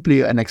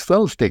simply an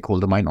external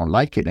stakeholder might not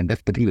like it. And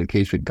that's particularly the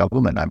case with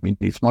government. I mean,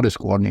 it's not as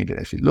coordinated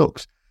as it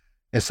looks.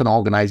 As an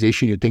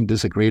organization, you think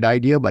this is a great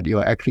idea, but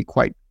you're actually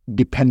quite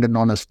dependent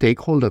on a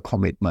stakeholder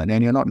commitment,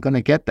 and you're not going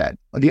to get that.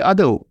 The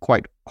other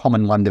quite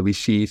common one that we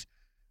see is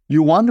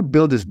you want to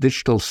build this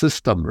digital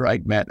system,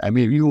 right, Matt? I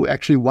mean, you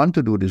actually want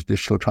to do this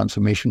digital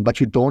transformation,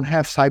 but you don't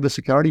have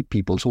cybersecurity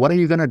people. So what are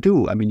you going to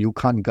do? I mean, you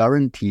can't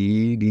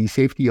guarantee the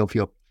safety of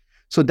your...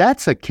 So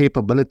that's a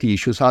capability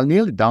issue. So I'll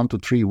nail it down to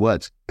 3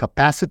 words: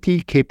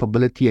 capacity,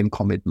 capability, and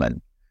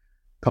commitment.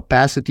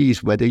 Capacity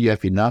is whether you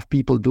have enough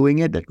people doing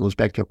it. That goes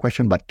back to your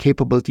question. But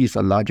capability is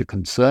a larger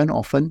concern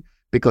often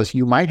because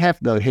you might have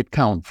the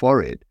headcount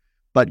for it,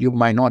 but you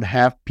might not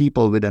have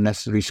people with the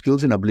necessary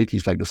skills and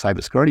abilities like the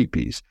cybersecurity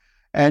piece.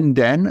 And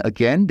then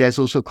again, there's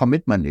also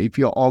commitment. If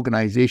your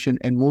organization,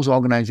 and most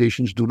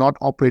organizations do not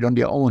operate on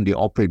their own, they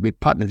operate with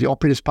partners. They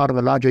operate as part of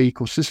a larger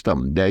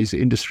ecosystem. There is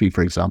industry,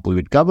 for example,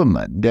 with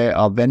government. There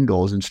are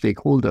vendors and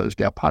stakeholders.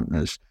 There are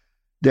partners.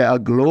 There are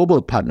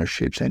global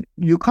partnerships. And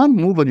you can't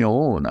move on your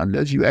own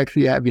unless you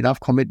actually have enough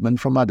commitment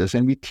from others.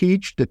 And we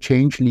teach the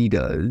change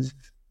leaders,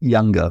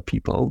 younger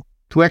people,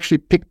 to actually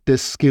pick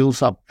these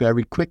skills up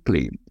very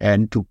quickly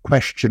and to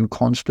question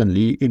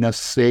constantly in a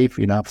safe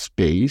enough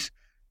space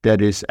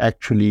that is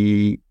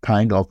actually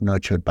kind of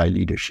nurtured by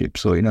leadership.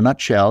 So in a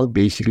nutshell,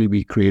 basically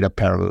we create a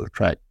parallel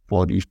track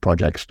for these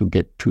projects to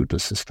get through the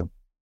system.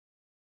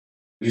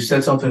 You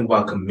said something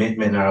about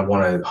commitment, and I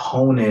want to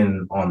hone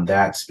in on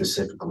that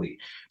specifically.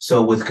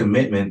 So with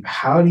commitment,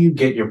 how do you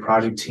get your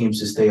project teams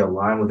to stay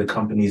aligned with the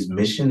company's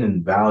mission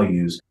and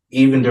values,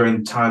 even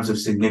during times of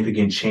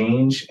significant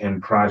change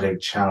and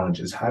project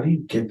challenges? How do you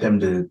get them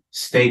to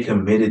stay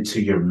committed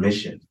to your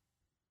mission?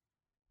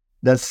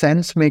 The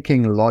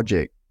sense-making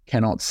logic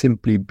cannot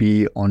simply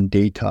be on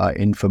data,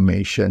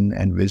 information,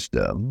 and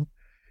wisdom.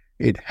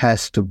 It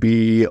has to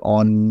be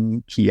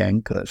on key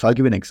anchors. I'll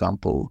give you an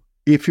example.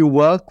 If you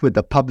work with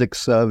the public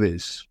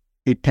service,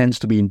 it tends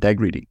to be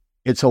integrity.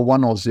 It's a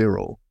 1 or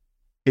 0.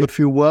 If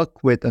you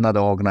work with another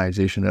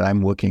organization that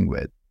I'm working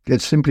with,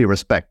 it's simply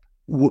respect.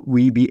 Would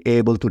we be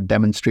able to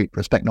demonstrate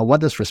respect? Now, what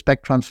does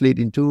respect translate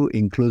into?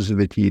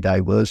 Inclusivity,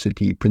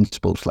 diversity,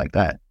 principles like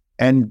that.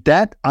 And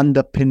that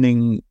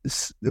underpinning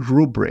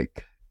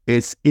rubric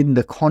is in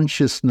the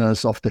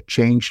consciousness of the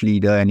change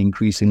leader and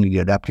increasingly the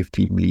adaptive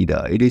team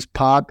leader. It is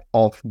part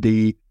of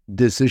the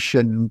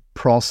decision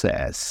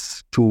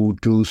process to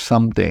do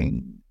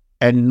something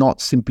and not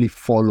simply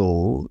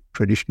follow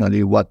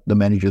traditionally what the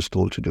manager is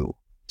told to do.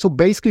 So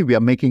basically, we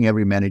are making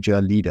every manager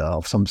a leader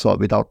of some sort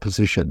without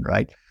position,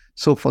 right?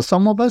 So for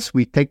some of us,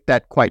 we take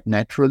that quite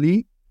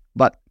naturally,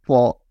 but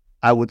for,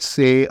 I would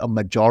say, a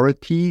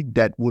majority,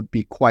 that would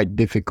be quite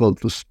difficult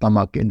to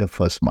stomach in the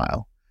first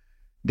mile.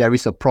 There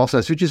is a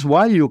process, which is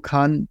why you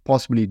can't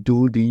possibly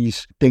do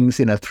these things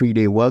in a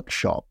 3-day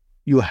workshop.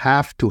 You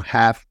have to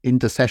have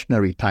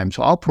intersessionary time.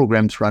 So our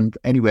programs run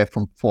anywhere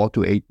from 4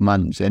 to 8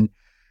 months. And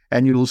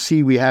you'll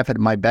see we have at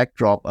my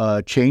backdrop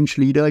a change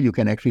leader. You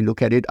can actually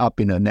look at it up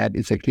in a net.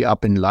 It's actually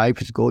up in live.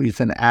 It's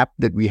an app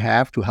that we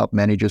have to help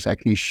managers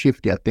actually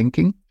shift their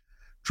thinking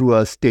through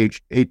a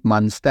stage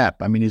 8-month step.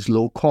 I mean, it's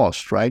low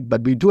cost, right?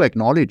 But we do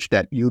acknowledge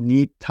that you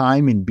need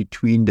time in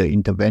between the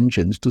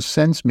interventions to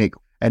sense make.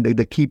 And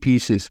the key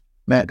piece is,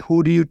 Matt,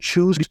 who do you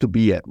choose to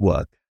be at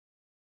work?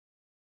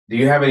 Do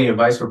you have any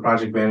advice for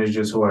project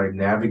managers who are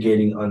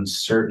navigating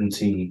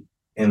uncertainty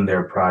in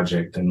their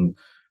project? And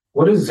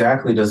what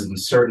exactly does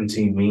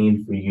uncertainty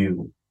mean for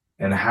you?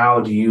 And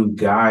how do you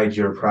guide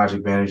your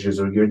project managers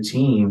or your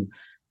team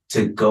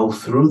to go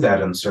through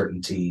that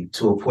uncertainty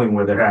to a point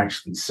where they're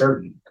actually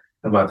certain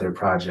about their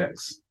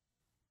projects?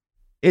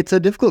 It's a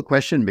difficult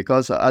question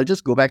because I'll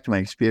just go back to my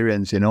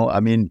experience. I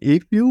mean,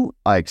 if you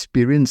are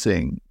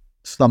experiencing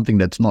something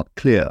that's not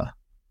clear,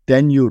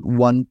 then you'd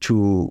want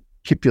to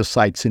keep your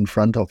sights in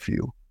front of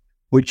you,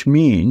 which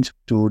means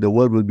the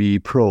word will be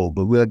probe,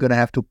 but we're going to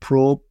have to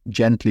probe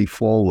gently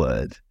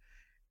forward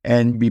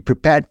and be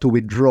prepared to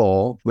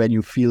withdraw when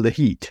you feel the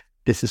heat.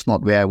 This is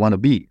not where I want to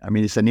be. I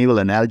mean, it's a naval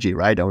analogy,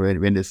 right? Or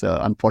when there's an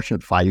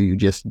unfortunate fire, you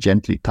just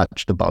gently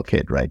touch the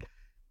bulkhead, right?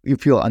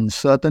 If you're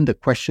uncertain, the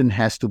question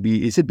has to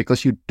be, is it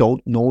because you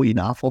don't know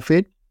enough of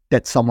it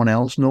that someone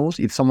else knows?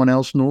 If someone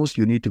else knows,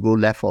 you need to go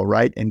left or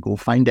right and go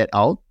find that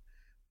out.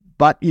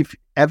 But if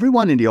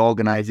everyone in the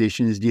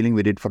organization is dealing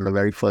with it for the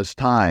very first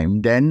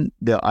time, then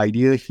the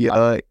idea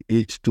here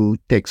is to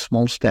take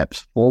small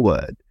steps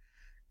forward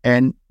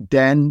and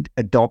then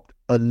adopt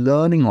a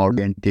learning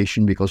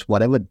orientation, because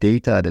whatever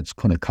data that's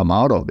going to come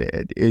out of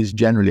it is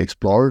generally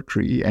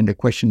exploratory. And the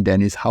question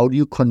then is, how do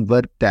you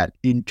convert that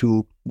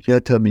into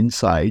near-term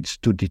insights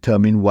to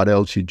determine what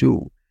else you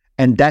do?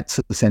 And that's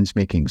a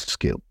sense-making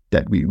skill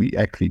that we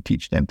actually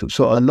teach them to.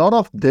 So a lot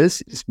of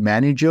this is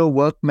manager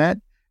work, Matt.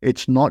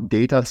 It's not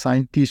data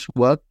scientist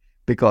work,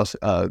 because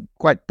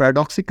quite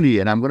paradoxically,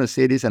 and I'm going to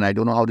say this, and I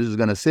don't know how this is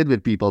going to sit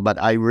with people,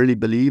 but I really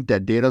believe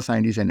that data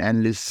scientists and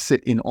analysts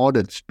sit in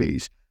audit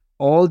space.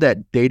 All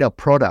that data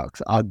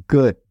products are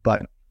good,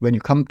 but when you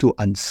come to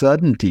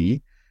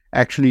uncertainty,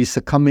 actually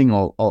succumbing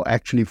or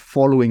actually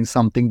following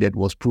something that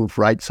was proved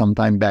right some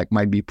time back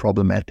might be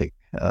problematic.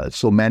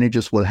 So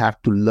managers will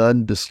have to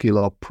learn the skill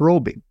of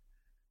probing.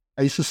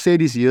 I used to say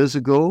this years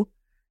ago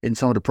in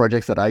some of the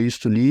projects that I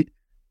used to lead: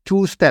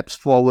 2 steps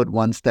forward,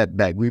 1 step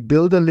back. We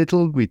build a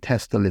little, we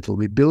test a little.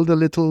 We build a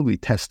little, we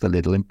test a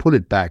little, and pull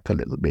it back a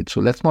little bit. So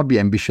let's not be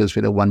ambitious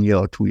with a 1-year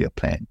or 2-year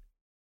plan.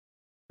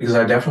 Because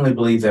I definitely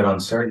believe that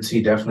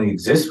uncertainty definitely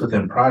exists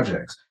within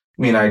projects.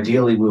 I mean,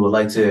 ideally, we would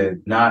like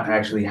to not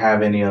actually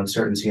have any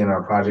uncertainty in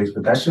our projects,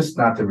 but that's just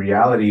not the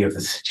reality of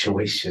the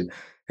situation,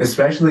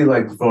 especially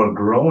like for a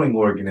growing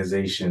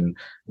organization,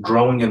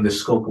 growing in the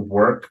scope of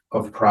work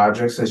of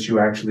projects that you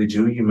actually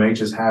do. You may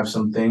just have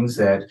some things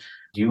that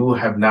you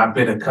have not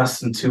been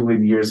accustomed to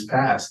in years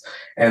past.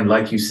 And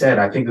like you said,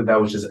 I think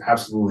that was just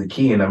absolutely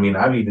key. And I mean,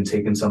 I've even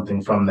taken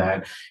something from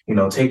that,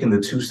 taking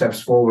the 2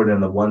 steps forward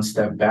and the 1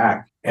 step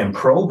back and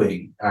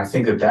probing. I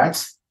think that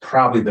that's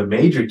probably the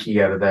major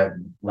key out of that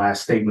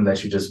last statement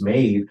that you just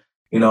made,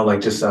 like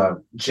just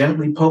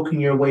gently poking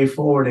your way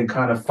forward and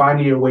kind of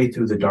finding your way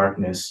through the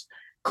darkness,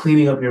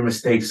 cleaning up your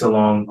mistakes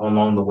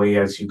along the way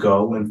as you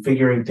go and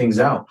figuring things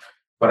out.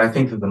 But I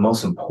think that the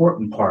most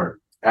important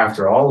part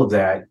after all of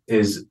that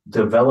is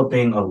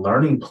developing a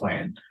learning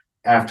plan.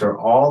 After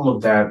all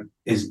of that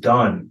is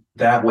done,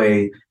 that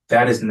way,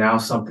 that is now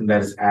something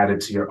that is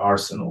added to your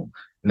arsenal.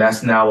 And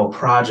that's now a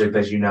project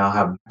that you now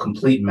have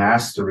complete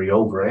mastery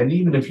over. And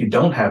even if you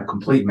don't have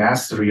complete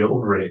mastery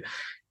over it,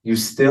 you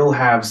still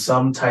have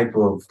some type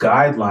of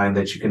guideline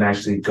that you can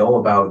actually go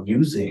about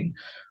using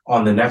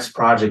on the next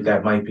project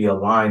that might be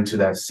aligned to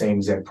that same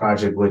exact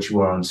project which you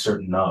are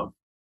uncertain of.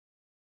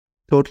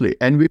 Totally.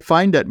 And we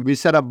find that we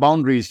set up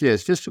boundaries,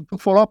 yes, just to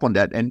follow up on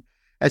that. And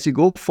as you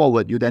go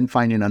forward, you then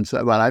find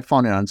I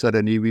found an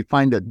uncertainty. We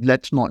find that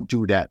let's not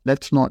do that,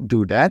 let's not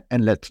do that,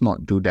 and let's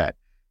not do that.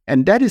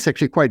 And that is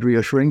actually quite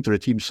reassuring to the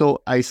team.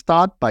 So I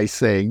start by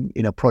saying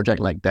in a project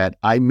like that,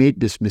 I made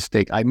this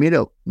mistake. I made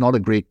not a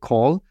great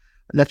call.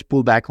 Let's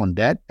pull back on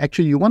that.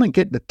 Actually, you want to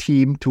get the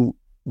team to,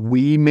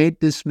 we made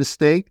this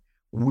mistake.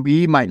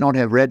 We might not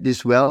have read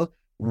this well.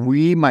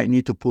 We might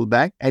need to pull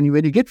back. And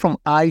when you get from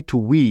I to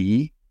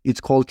we, it's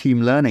called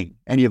team learning,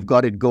 and you've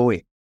got it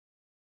going.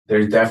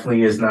 There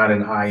definitely is not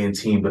an I in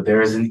team, but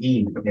there is an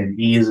E, and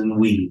E is in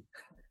we.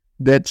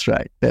 That's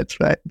right. That's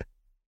right.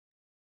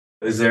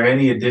 Is there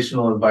any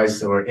additional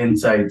advice or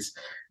insights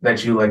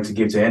that you like to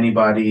give to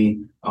anybody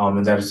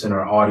and that is in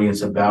our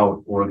audience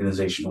about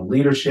organizational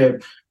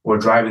leadership or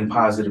driving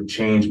positive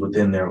change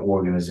within their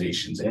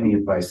organizations? Any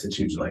advice that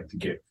you'd like to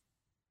give?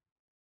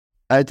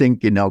 I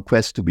think in our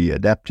quest to be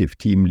adaptive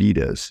team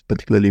leaders,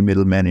 particularly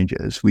middle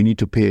managers, we need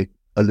to pay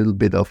a little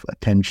bit of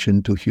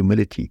attention to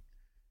humility,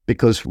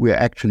 because we're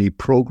actually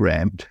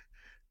programmed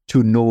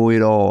to know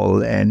it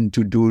all and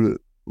to do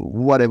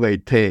whatever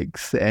it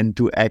takes, and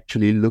to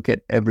actually look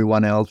at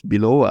everyone else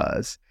below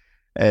us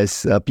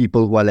as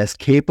people who are less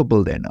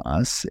capable than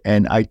us.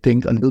 And I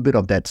think a little bit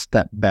of that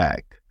step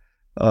back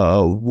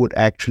would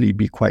actually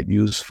be quite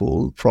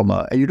useful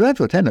and you don't have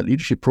to attend a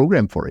leadership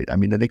program for it. I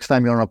mean, the next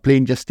time you're on a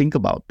plane, just think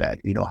about that.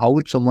 How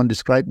would someone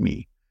describe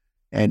me?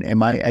 And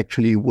am I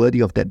actually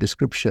worthy of that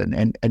description?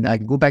 And I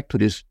go back to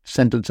this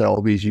sentence I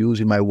always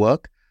use in my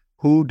work.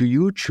 Who do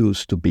you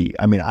choose to be?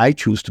 I mean, I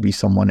choose to be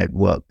someone at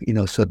work in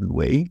a certain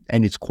way,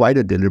 and it's quite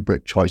a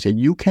deliberate choice. And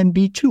you can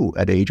be too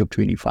at the age of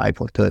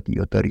 25 or 30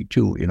 or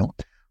 32,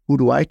 Who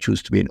do I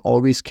choose to be? And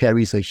always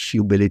carries a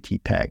humility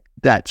tag.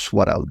 That's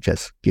what I'll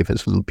just give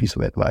as a little piece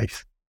of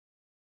advice.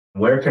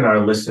 Where can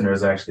our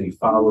listeners actually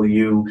follow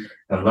you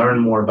and learn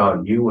more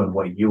about you and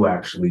what you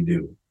actually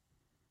do?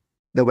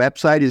 The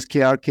website is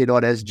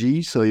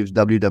krk.sg, so it's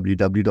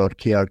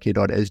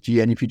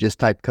www.krk.sg. And if you just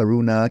type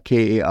Karuna,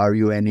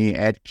 Karuna,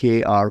 at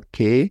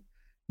krk.sg,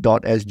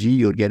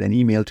 you'll get an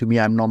email to me.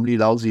 I'm normally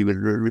lousy with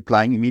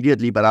replying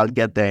immediately, but I'll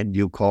get there in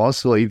due course.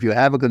 So if you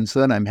have a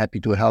concern, I'm happy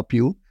to help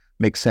you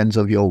make sense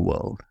of your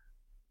world.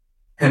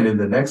 And in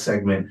the next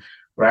segment,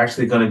 we're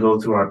actually going to go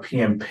through our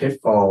PM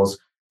pitfalls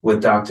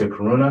with Dr.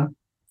 Karuna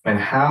and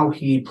how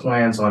he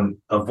plans on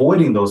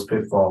avoiding those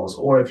pitfalls,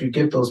 or if you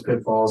get those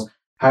pitfalls,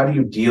 how do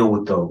you deal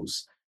with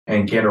those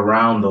and get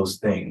around those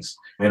things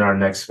in our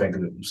next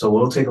segment? So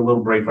we'll take a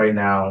little break right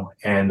now,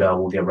 and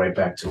we'll get right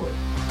back to it.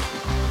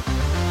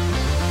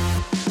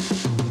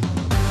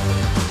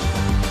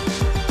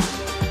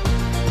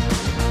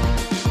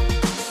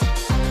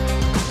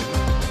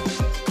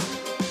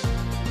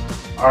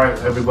 All right,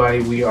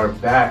 everybody, we are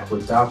back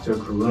with Dr.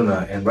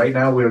 Karuna, and right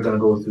now we are going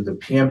to go through the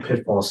PM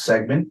pitfall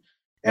segment.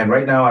 And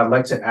right now I'd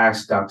like to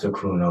ask Dr.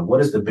 Karuna,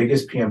 what is the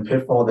biggest PM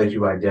pitfall that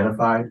you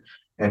identified?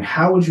 And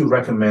how would you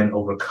recommend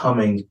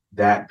overcoming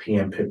that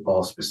PM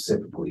pitfall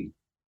specifically?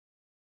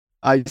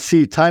 I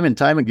see time and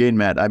time again,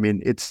 Matt. I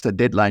mean, it's the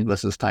deadline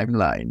versus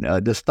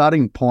timeline. The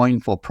starting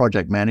point for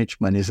project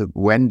management is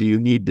when do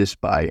you need this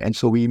by? And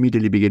so we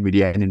immediately begin with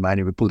the end in mind,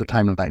 and we pull the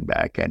timeline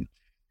back. And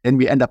then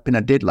we end up in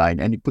a deadline,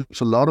 and it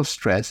puts a lot of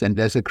stress. And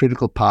there's a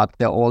critical part.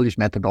 There are all these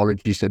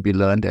methodologies that we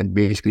learned, and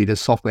basically the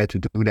software to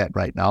do that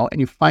right now.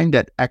 And you find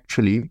that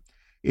actually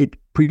it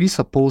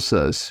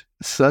presupposes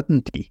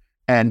certainty.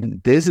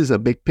 And this is a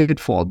big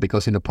pitfall,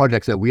 because in the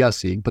projects that we are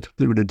seeing,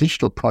 particularly with the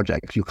digital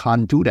projects, you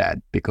can't do that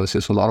because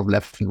there's a lot of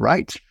left and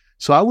right.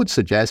 So I would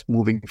suggest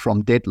moving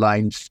from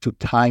deadlines to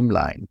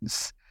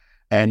timelines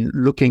and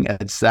looking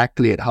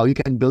exactly at how you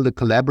can build a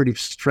collaborative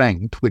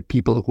strength with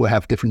people who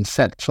have different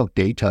sets of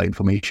data,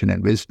 information,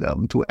 and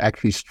wisdom to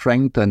actually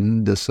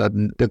strengthen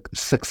the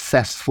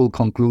successful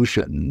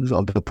conclusions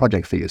of the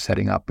projects that you're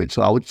setting up with.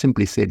 So I would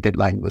simply say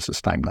deadline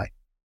versus timeline.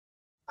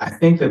 I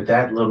think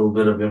that little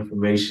bit of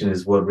information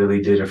is what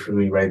really did it for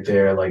me right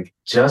there. Like,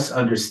 just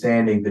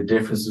understanding the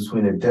difference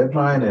between a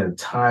deadline and a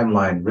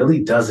timeline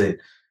really does it.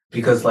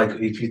 Because like,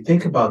 if you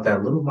think about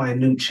that little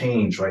minute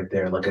change right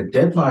there, like a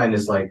deadline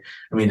is like,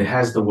 I mean, it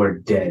has the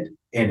word dead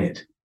in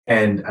it.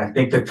 And I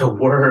think that the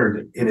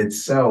word in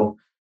itself,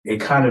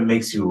 it kind of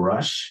makes you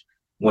rush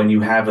when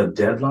you have a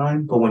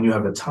deadline. But when you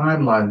have a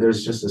timeline,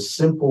 there's just a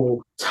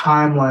simple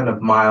timeline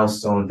of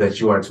milestones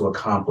that you are to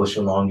accomplish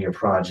along your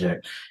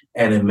project.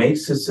 And it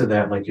makes it so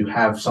that like you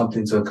have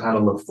something to kind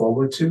of look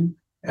forward to.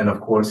 And of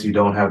course, you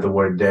don't have the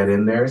word dead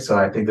in there. So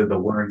I think that the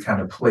word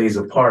kind of plays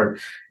a part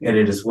in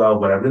it as well.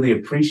 But I really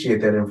appreciate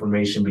that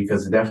information,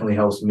 because it definitely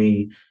helps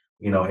me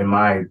in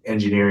my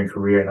engineering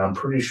career, and I'm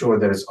pretty sure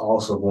that it's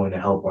also going to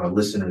help our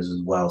listeners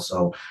as well.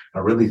 So I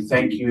really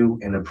thank you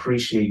and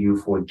appreciate you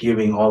for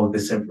giving all of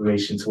this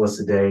information to us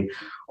today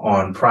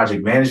on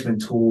project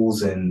management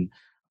tools and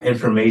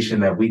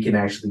information that we can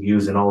actually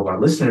use and all of our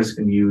listeners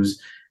can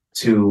use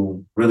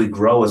to really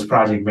grow as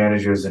project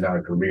managers in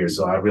our careers.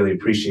 So I really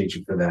appreciate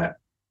you for that.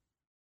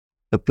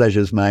 The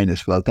pleasure's mine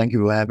as well. Thank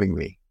you for having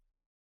me.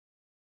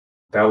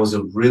 That was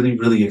a really,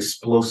 really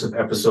explosive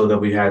episode that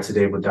we had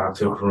today with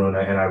Dr.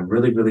 Karuna. And I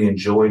really, really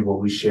enjoyed what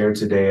we shared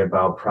today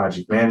about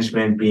project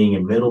management, being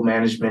in middle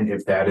management,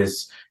 if that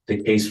is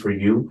the case for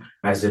you,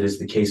 as it is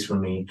the case for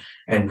me,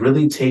 and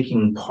really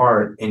taking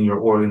part in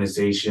your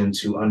organization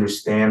to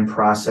understand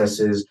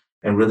processes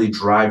and really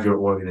drive your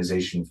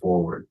organization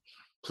forward.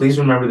 Please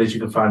remember that you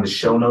can find the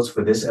show notes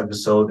for this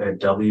episode at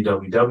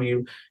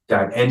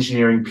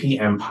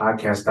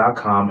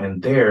www.engineeringpmpodcast.com.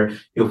 And there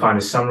you'll find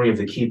a summary of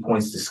the key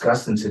points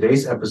discussed in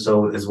today's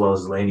episode, as well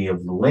as any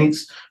of the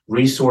links,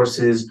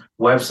 resources,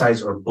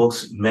 websites, or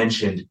books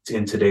mentioned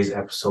in today's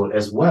episode,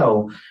 as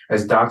well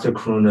as Dr.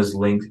 Karuna's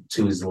link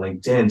to his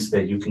LinkedIn so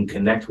that you can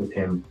connect with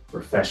him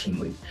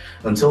professionally.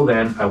 Until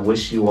then, I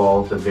wish you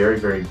all the very,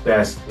 very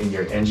best in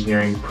your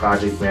engineering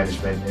project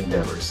management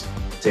endeavors.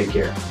 Take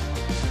care.